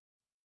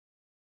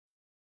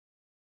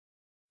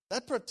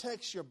 That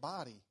protects your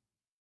body.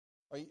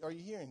 Are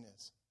you hearing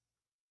this?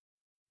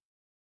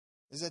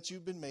 Is that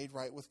you've been made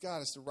right with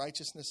God. It's the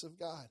righteousness of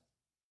God.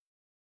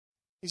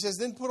 He says,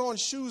 then put on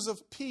shoes of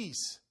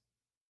peace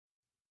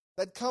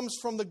that comes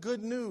from the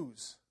good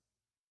news.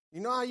 You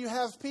know how you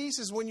have peace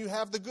is when you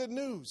have the good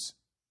news.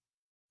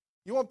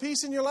 You want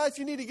peace in your life?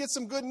 You need to get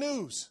some good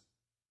news.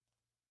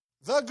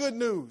 The good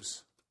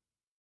news.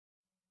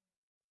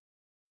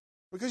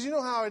 Because you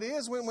know how it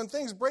is. When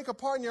things break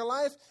apart in your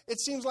life, it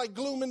seems like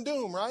gloom and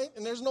doom, right?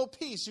 And there's no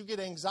peace. You get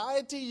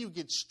anxiety. You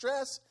get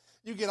stress.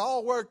 You get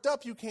all worked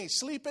up. You can't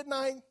sleep at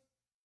night.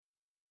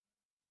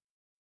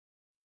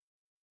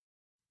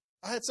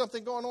 I had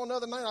something going on the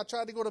other night. I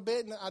tried to go to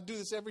bed, and I do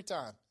this every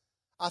time.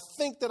 I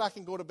think that I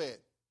can go to bed.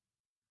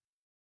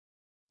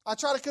 I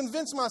try to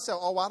convince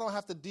myself, I don't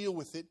have to deal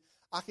with it.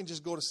 I can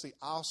just go to sleep.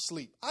 I'll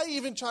sleep. I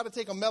even try to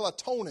take a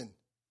melatonin.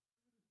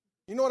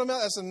 You know what I mean?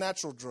 That's a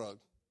natural drug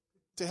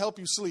to help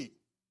you sleep.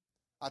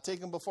 I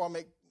take them before I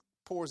make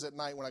pores at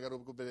night when I go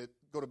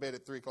to bed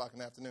at 3 o'clock in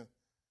the afternoon.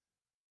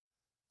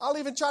 I'll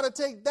even try to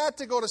take that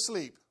to go to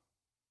sleep.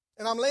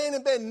 And I'm laying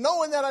in bed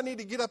knowing that I need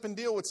to get up and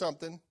deal with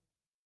something.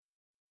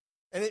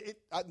 And it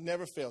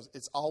never fails.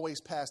 It's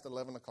always past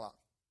 11 o'clock.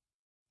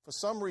 For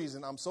some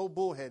reason, I'm so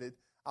bullheaded,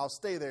 I'll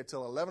stay there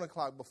till 11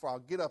 o'clock before I'll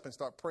get up and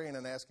start praying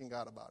and asking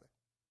God about it.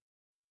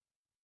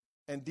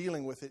 And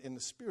dealing with it in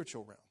the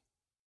spiritual realm.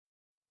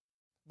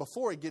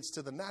 Before it gets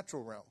to the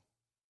natural realm.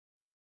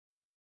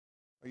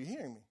 Are you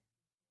hearing me?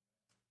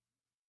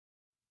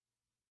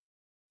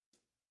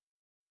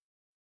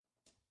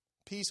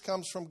 Peace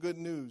comes from good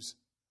news.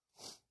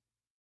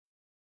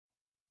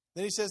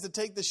 Then he says to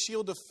take the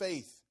shield of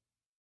faith.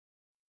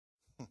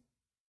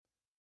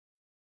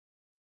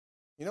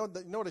 You know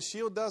what a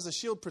shield does? A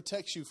shield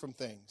protects you from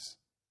things.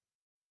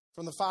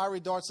 From the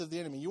fiery darts of the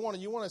enemy. You want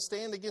to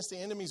stand against the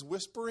enemy's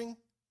whispering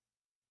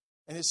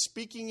and his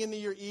speaking into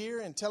your ear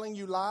and telling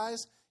you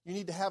lies? You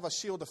need to have a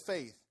shield of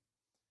faith.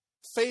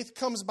 Faith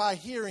comes by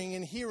hearing,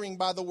 and hearing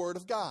by the word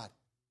of God.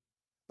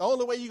 The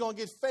only way you're going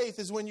to get faith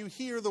is when you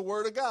hear the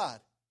word of God.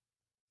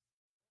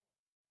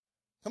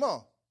 Come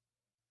on.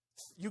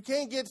 You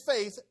can't get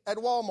faith at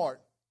Walmart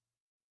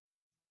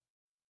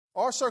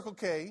or Circle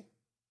K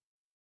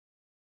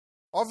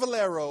or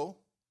Valero.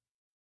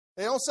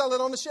 They don't sell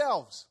it on the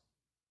shelves.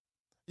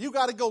 You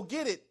got to go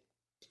get it.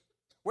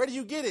 Where do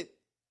you get it?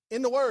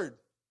 In the Word.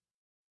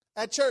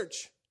 At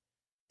church.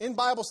 In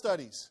Bible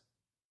studies.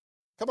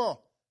 Come on.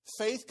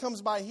 Faith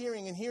comes by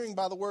hearing, and hearing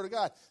by the Word of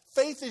God.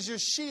 Faith is your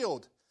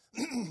shield.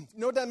 You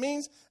know what that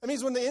means? It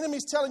means when the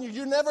enemy's telling you,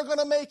 you're never going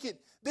to make it.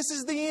 This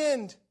is the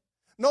end.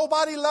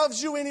 Nobody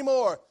loves you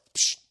anymore.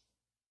 Psh.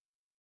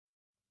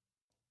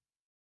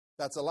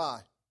 That's a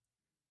lie.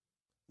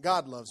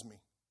 God loves me.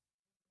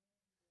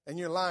 And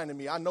you're lying to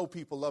me. I know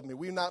people love me.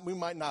 We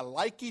might not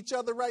like each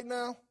other right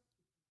now.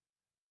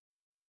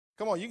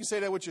 Come on, you can say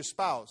that with your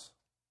spouse.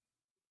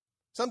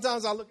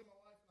 Sometimes I look at my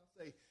wife and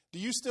I say, do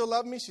you still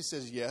love me? She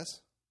says,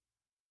 yes.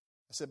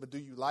 I said, but do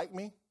you like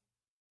me?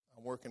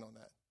 I'm working on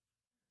that.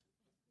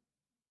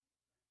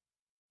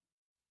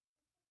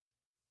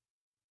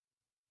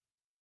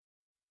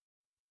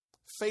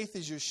 Faith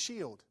is your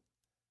shield.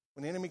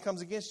 When the enemy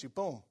comes against you,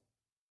 boom.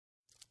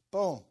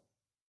 Boom.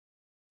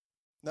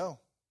 No,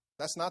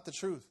 that's not the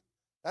truth.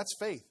 That's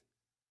faith.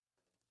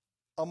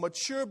 A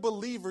mature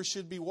believer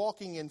should be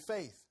walking in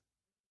faith.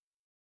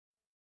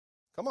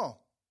 Come on.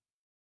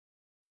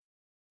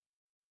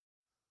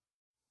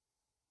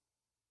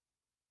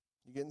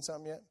 You getting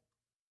something yet?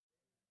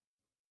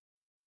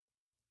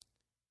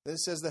 Then it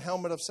says the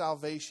helmet of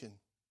salvation.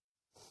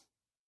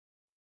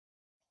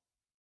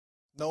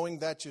 Knowing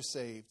that you're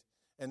saved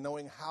and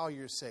knowing how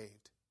you're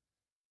saved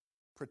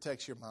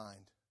protects your mind.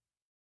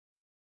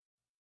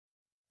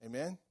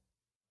 Amen?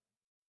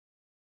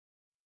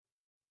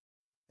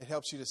 It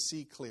helps you to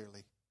see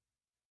clearly.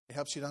 It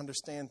helps you to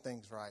understand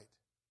things right.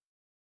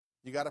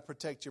 You got to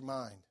protect your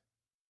mind.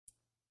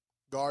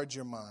 Guard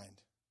your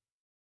mind.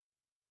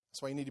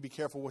 That's why you need to be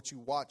careful what you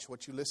watch,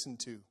 what you listen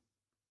to,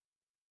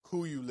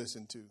 who you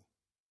listen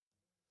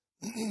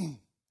to.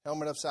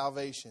 Helmet of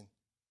salvation.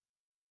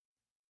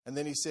 And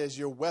then he says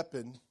your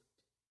weapon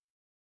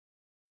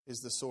is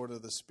the sword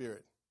of the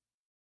Spirit,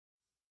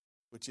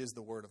 which is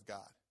the Word of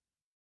God.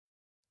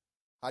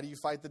 How do you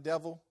fight the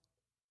devil?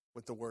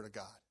 With the Word of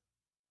God.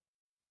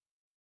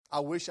 I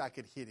wish I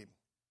could hit him.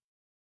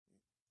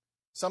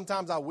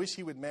 Sometimes I wish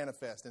he would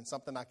manifest in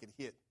something I could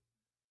hit.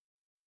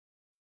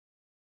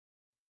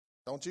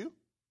 Don't you?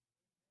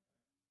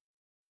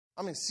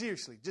 I mean,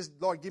 seriously, just,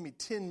 Lord, give me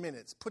 10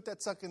 minutes. Put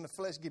that sucker in the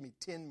flesh, give me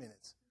 10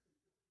 minutes.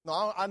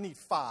 No, I need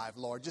 5,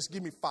 Lord. Just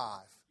give me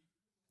 5.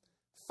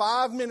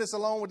 5 minutes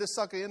alone with this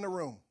sucker in the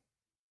room.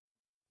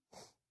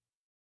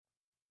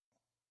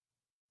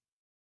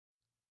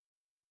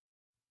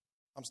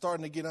 I'm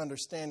starting to get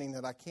understanding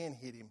that I can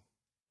hit him.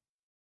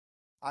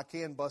 I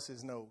can bust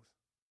his nose.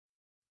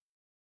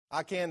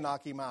 I can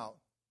knock him out.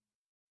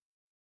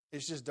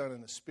 It's just done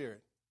in the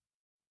spirit,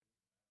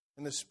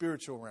 in the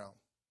spiritual realm.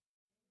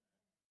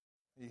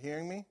 Are you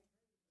hearing me?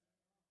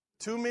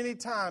 Too many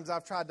times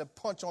I've tried to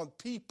punch on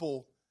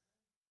people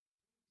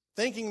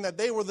thinking that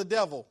they were the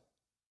devil,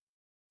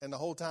 and the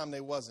whole time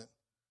they wasn't.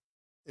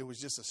 It was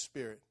just a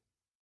spirit.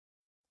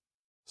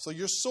 So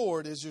your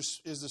sword is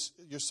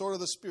your sword of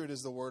the Spirit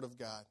is the Word of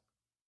God.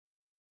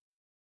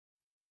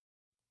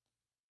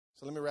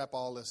 So let me wrap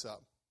all this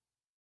up.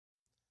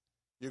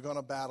 You're going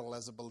to battle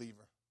as a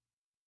believer.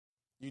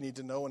 You need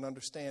to know and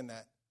understand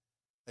that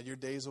your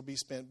days will be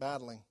spent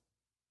battling.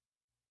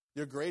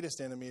 Your greatest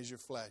enemy is your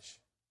flesh.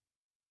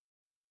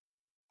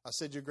 I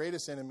said your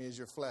greatest enemy is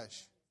your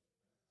flesh.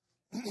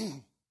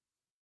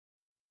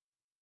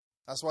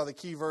 That's why the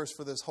key verse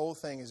for this whole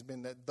thing has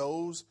been that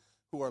those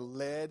who are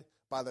led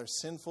by their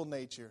sinful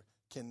nature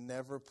can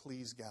never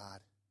please God.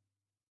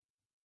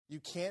 You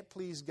can't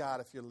please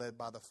God if you're led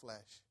by the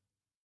flesh.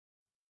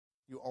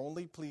 You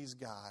only please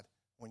God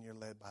when you're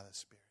led by the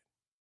Spirit.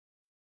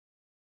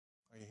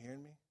 Are you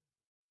hearing me?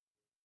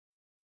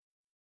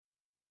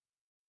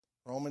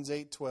 Romans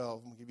 8:12.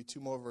 I'm going to give you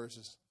 2 more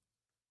verses.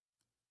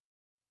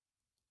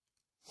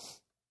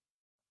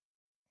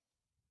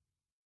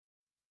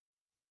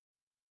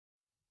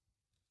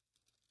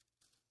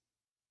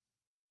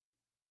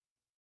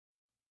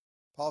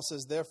 Paul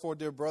says, therefore,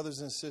 dear brothers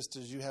and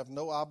sisters, you have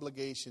no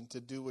obligation to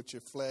do what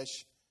your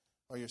flesh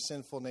or your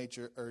sinful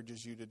nature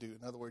urges you to do.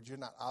 In other words, you're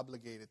not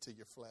obligated to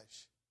your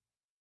flesh.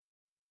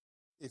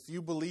 If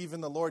you believe in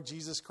the Lord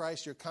Jesus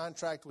Christ, your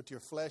contract with your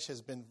flesh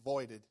has been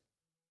voided.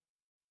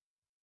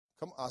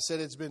 Come on, I said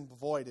it's been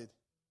voided.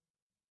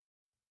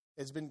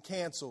 It's been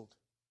canceled.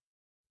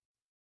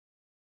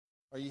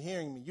 Are you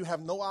hearing me? You have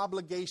no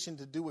obligation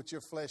to do what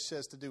your flesh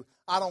says to do.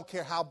 I don't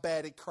care how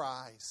bad it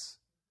cries.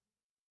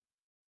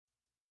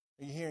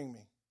 Are you hearing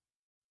me?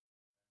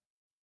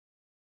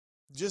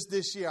 Just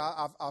this year,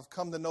 I've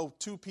come to know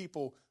 2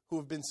 people who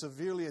have been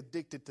severely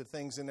addicted to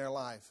things in their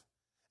life.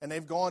 And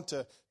they've gone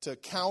to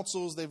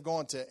councils, they've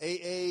gone to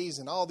AAs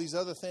and all these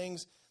other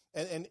things.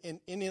 And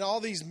in all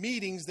these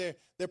meetings,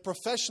 they're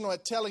professional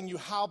at telling you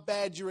how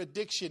bad your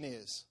addiction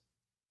is.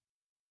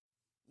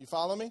 You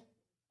follow me?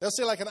 They'll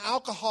say like an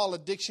alcohol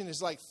addiction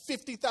is like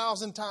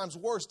 50,000 times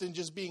worse than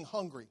just being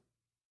hungry.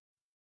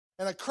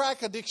 And a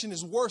crack addiction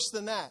is worse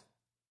than that.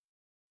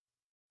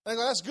 And I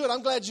go, that's good.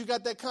 I'm glad you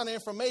got that kind of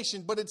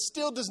information, but it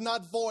still does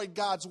not void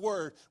God's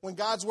word when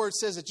God's word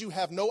says that you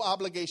have no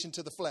obligation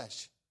to the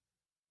flesh.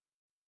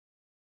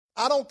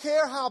 I don't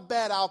care how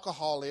bad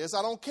alcohol is.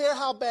 I don't care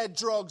how bad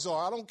drugs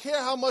are. I don't care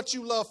how much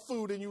you love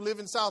food and you live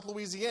in South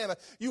Louisiana.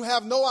 You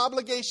have no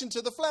obligation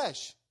to the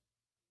flesh.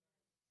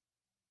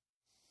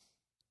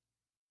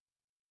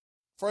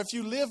 For if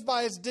you live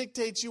by its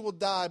dictates, you will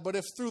die. But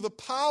if through the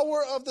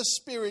power of the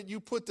Spirit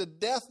you put to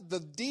death the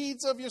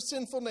deeds of your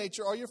sinful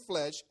nature or your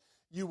flesh,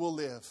 you will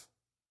live.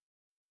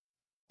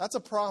 That's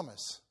a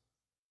promise.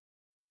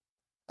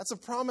 That's a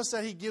promise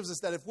that he gives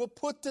us, that if we'll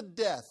put to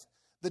death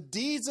the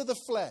deeds of the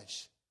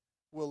flesh,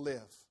 we'll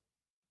live.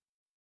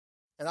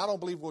 And I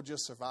don't believe we'll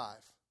just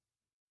survive.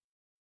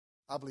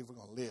 I believe we're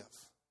going to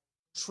live.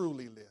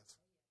 Truly live.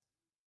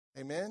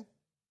 Amen?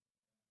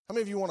 How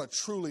many of you want to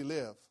truly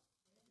live?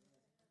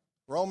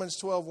 Romans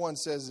 12:1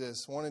 says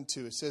this, 1 and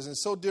 2. It says, and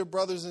so, dear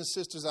brothers and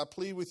sisters, I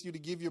plead with you to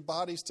give your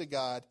bodies to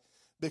God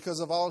because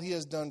of all he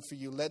has done for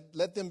you.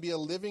 Let them be a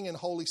living and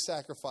holy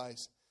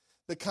sacrifice,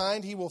 the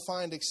kind he will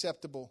find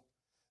acceptable.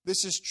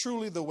 This is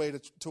truly the way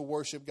to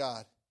worship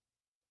God.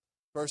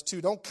 Verse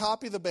 2, don't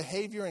copy the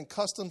behavior and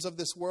customs of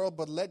this world,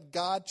 but let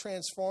God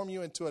transform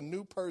you into a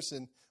new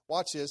person,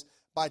 watch this,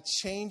 by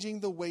changing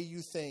the way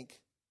you think.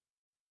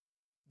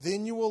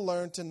 Then you will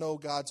learn to know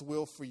God's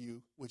will for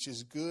you, which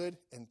is good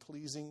and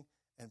pleasing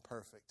and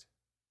perfect.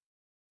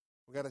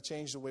 We've got to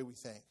change the way we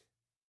think.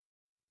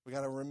 We've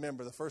got to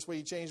remember, the first way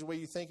you change the way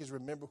you think is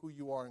remember who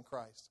you are in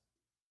Christ.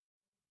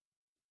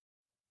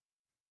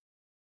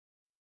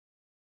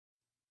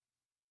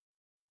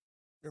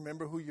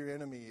 Remember who your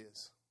enemy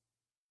is.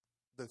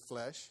 The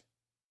flesh,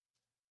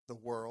 the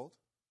world,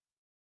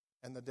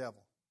 and the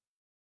devil.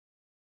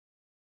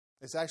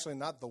 It's actually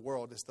not the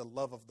world, it's the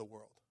love of the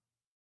world.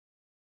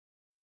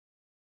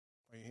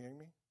 Are you hearing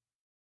me?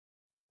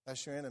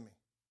 That's your enemy.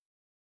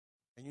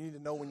 And you need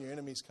to know when your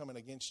enemy is coming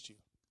against you.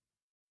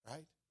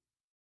 Right?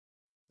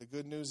 The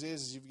good news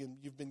is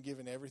you've been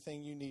given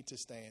everything you need to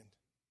stand.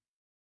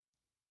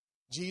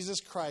 Jesus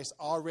Christ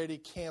already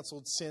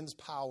canceled sin's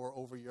power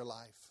over your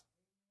life.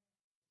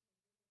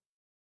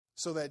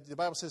 So that, the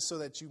Bible says, so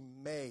that you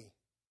may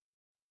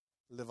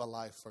live a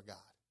life for God.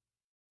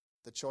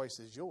 The choice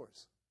is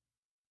yours.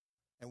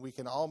 And we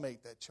can all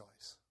make that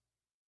choice.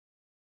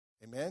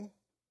 Amen?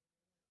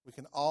 we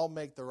can all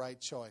make the right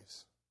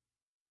choice.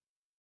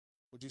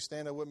 Would you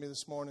stand up with me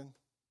this morning?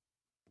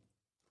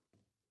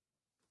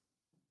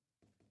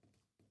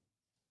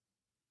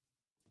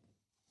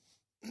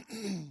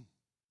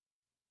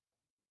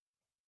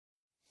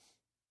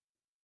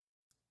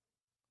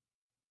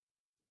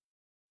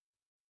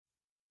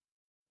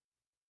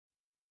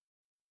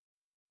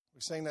 We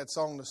sang that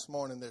song this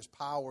morning, There's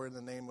Power in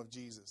the Name of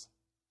Jesus.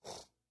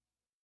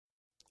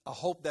 I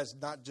hope that's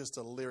not just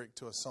a lyric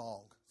to a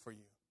song for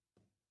you.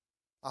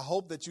 I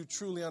hope that you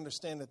truly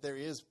understand that there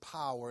is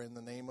power in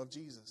the name of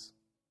Jesus.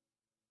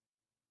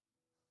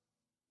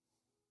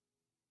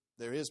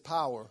 There is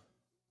power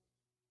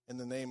in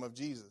the name of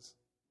Jesus.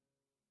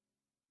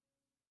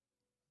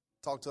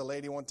 Talked to a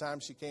lady one time.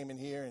 She came in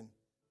here, and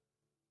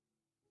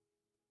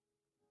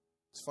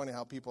it's funny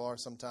how people are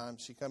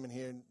sometimes. She come in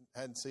here and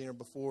hadn't seen her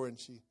before, and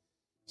she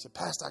said,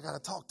 Pastor, I got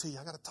to talk to you.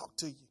 I got to talk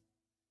to you.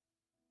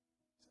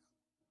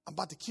 I'm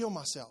about to kill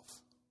myself.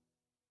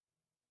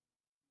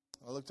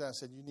 I looked at her and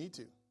said, you need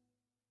to.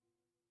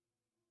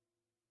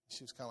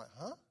 She was kind of like,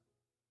 huh?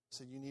 I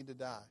said, you need to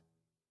die.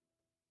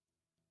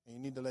 And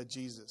you need to let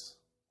Jesus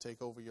take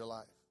over your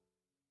life.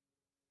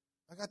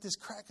 I got this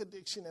crack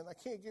addiction and I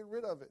can't get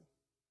rid of it.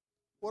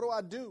 What do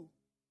I do?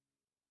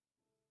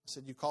 I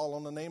said, you call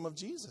on the name of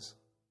Jesus.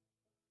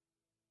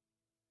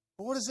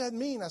 But what does that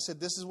mean? I said,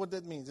 this is what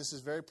that means. This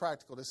is very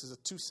practical. This is a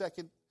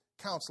 2-second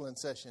counseling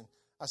session.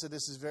 I said,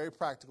 this is very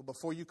practical.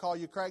 Before you call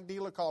your crack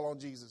dealer, call on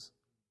Jesus.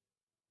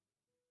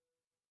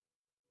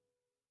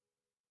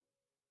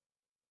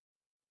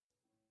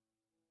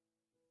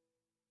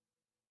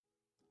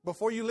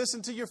 Before you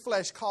listen to your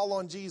flesh, call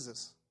on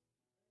Jesus.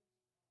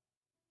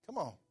 Come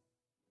on.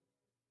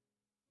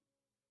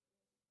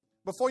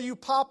 Before you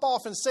pop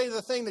off and say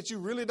the thing that you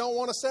really don't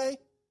want to say,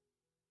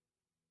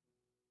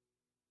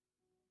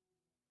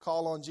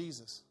 call on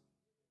Jesus.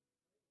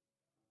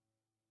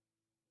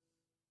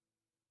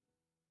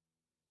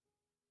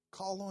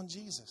 Call on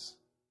Jesus.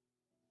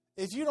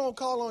 If you don't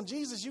call on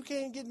Jesus, you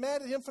can't get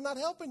mad at him for not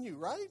helping you,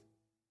 right?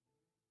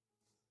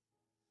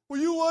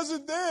 Well, you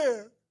wasn't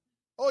there.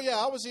 Oh, yeah,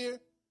 I was here.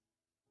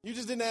 You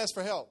just didn't ask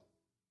for help.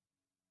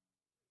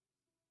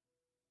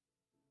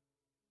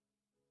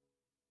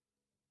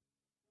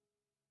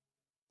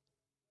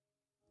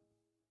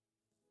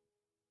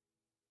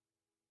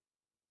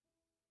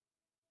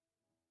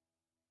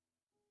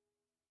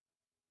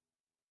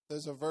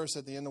 There's a verse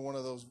at the end of one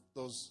of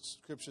those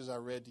scriptures I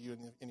read to you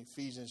in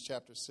Ephesians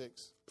chapter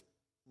 6.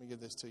 Let me give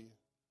this to you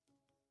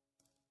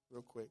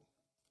real quick.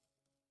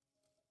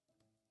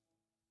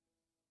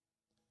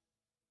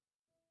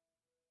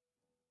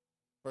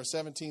 Verse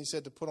 17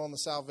 said to put on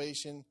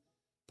salvation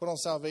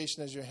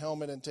as your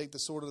helmet and take the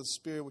sword of the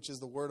Spirit, which is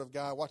the word of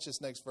God. Watch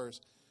this next verse.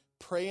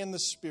 Pray in the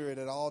Spirit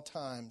at all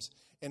times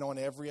and on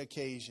every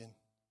occasion.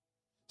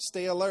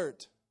 Stay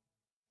alert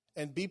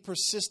and be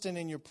persistent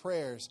in your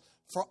prayers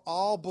for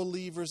all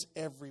believers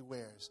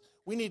everywhere.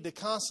 We need to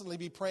constantly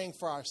be praying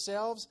for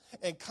ourselves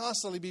and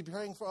constantly be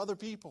praying for other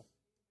people.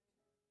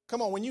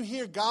 Come on, when you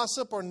hear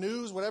gossip or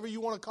news, whatever you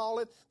want to call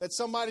it, that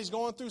somebody's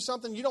going through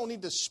something, you don't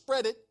need to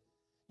spread it.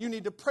 You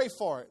need to pray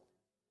for it.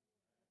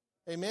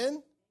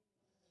 Amen?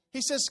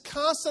 He says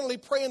constantly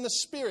pray in the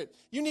Spirit.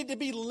 You need to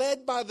be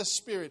led by the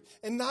Spirit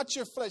and not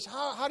your flesh.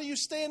 How do you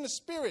stay in the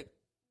Spirit?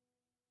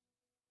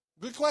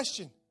 Good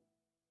question.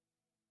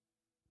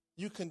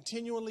 You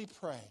continually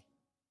pray.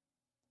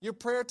 Your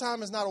prayer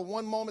time is not a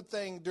one-moment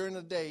thing during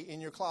the day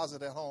in your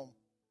closet at home.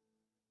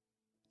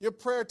 Your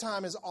prayer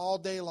time is all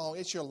day long.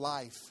 It's your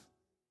life.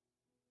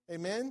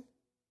 Amen?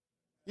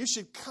 You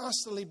should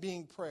constantly be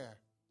in prayer.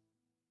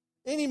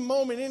 Any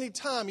moment, any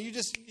time,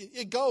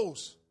 it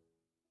goes.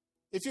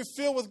 If you're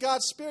filled with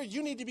God's Spirit,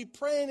 you need to be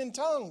praying in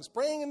tongues,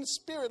 praying in the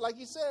Spirit, like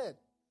he said.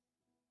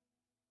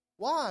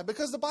 Why?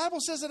 Because the Bible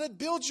says that it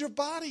builds your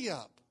body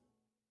up.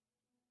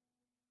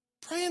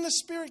 Pray in the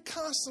Spirit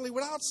constantly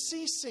without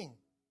ceasing.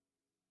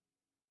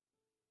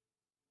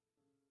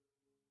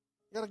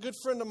 I got a good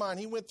friend of mine.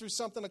 He went through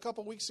something a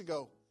couple weeks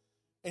ago.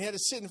 And he had to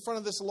sit in front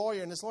of this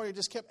lawyer. And this lawyer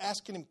just kept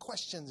asking him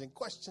questions and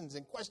questions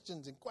and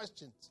questions and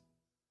questions.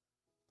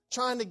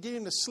 Trying to get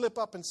him to slip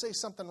up and say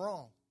something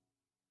wrong.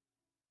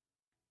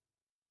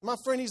 My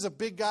friend, he's a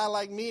big guy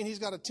like me. And he's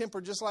got a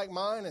temper just like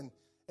mine.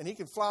 And he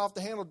can fly off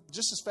the handle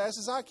just as fast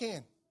as I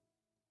can.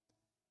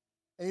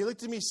 And he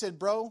looked at me and said,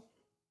 bro,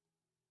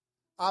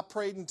 I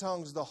prayed in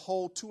tongues the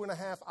whole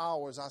 2.5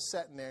 hours I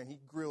sat in there. And he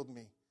grilled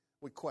me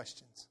with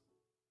questions.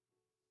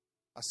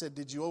 I said,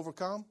 did you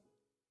overcome?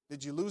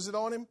 Did you lose it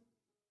on him?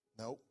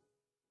 Nope.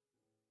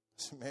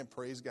 I said, man,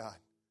 praise God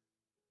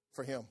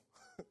for him.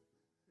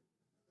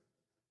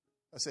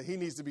 I said, he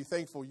needs to be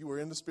thankful you were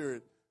in the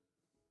Spirit.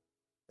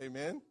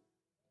 Amen?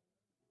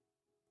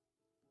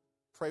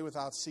 Pray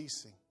without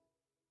ceasing.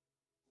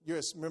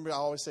 Remember, I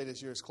always say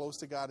this, you're as close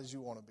to God as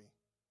you want to be.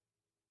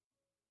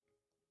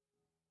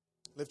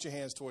 Lift your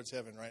hands towards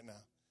heaven right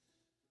now.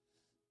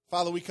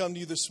 Father, we come to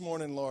you this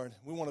morning, Lord.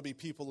 We want to be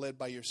people led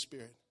by your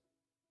Spirit.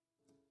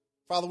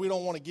 Father, we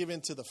don't want to give in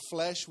to the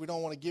flesh. We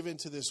don't want to give in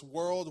to this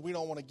world. We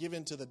don't want to give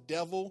in to the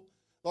devil.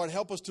 Lord,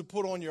 help us to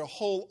put on your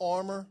whole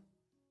armor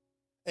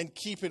and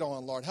keep it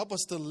on, Lord. Help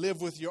us to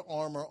live with your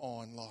armor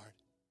on, Lord.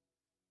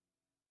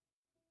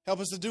 Help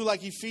us to do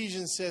like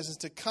Ephesians says, is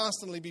to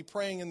constantly be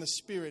praying in the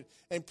Spirit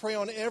and pray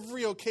on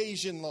every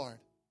occasion, Lord.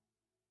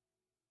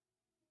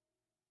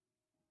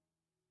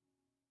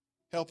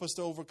 Help us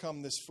to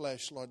overcome this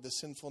flesh, Lord, the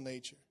sinful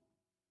nature,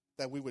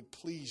 that we would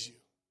please you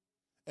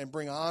and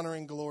bring honor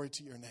and glory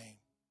to your name.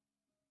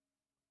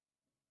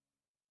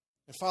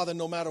 And Father,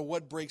 no matter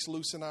what breaks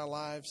loose in our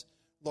lives,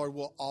 Lord,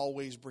 we'll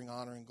always bring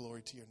honor and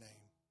glory to your name.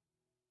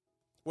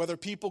 Whether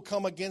people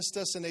come against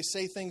us and they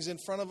say things in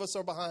front of us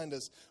or behind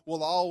us,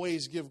 we'll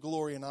always give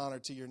glory and honor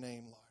to your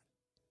name, Lord.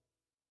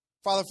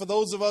 Father, for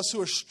those of us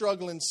who are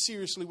struggling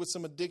seriously with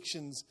some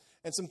addictions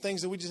and some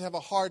things that we just have a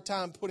hard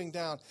time putting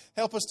down,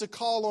 help us to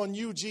call on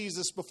you,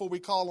 Jesus, before we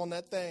call on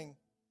that thing.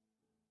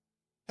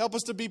 Help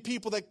us to be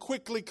people that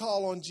quickly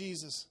call on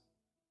Jesus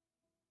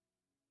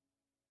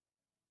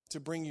to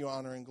bring you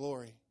honor and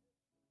glory.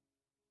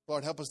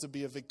 Lord, help us to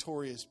be a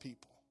victorious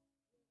people.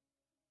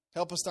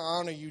 Help us to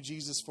honor you,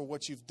 Jesus, for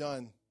what you've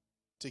done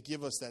to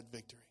give us that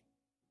victory.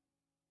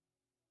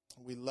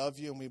 We love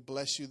you and we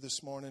bless you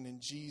this morning in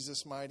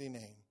Jesus' mighty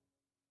name.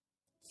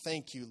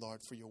 Thank you,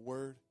 Lord, for your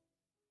word.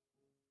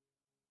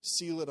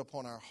 Seal it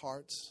upon our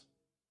hearts.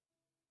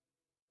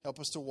 Help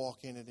us to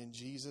walk in it in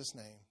Jesus'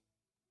 name.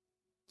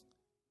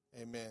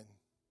 Amen.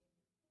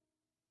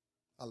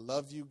 I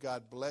love you.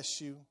 God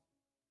bless you.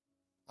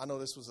 I know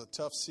this was a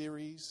tough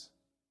series.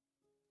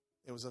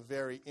 It was a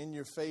very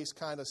in-your-face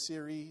kind of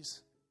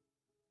series.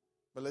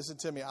 But listen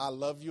to me, I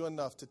love you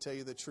enough to tell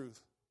you the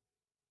truth.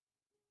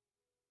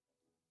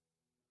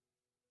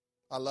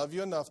 I love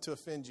you enough to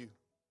offend you.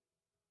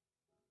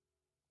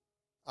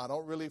 I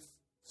don't really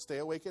stay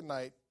awake at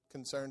night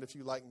concerned if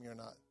you like me or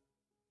not.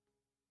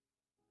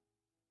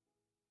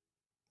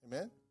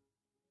 Amen?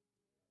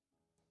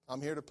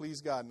 I'm here to please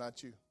God,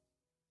 not you.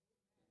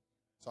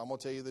 So I'm going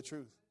to tell you the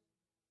truth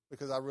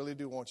because I really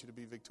do want you to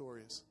be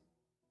victorious.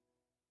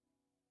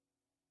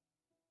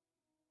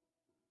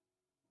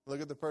 Look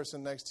at the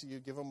person next to you.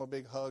 Give them a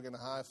big hug and a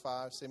high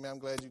five. Say, man, I'm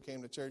glad you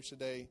came to church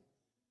today.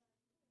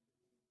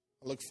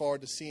 I look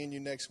forward to seeing you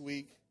next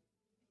week.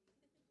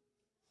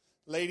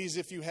 Ladies,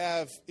 if you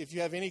have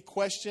any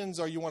questions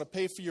or you want to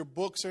pay for your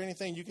books or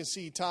anything, you can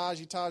see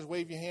Taj. Taj,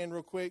 wave your hand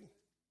real quick.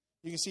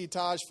 You can see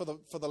Taj for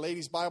the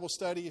ladies' Bible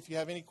study. If you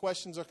have any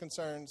questions or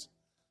concerns,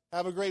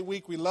 have a great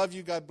week. We love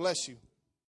you. God bless you.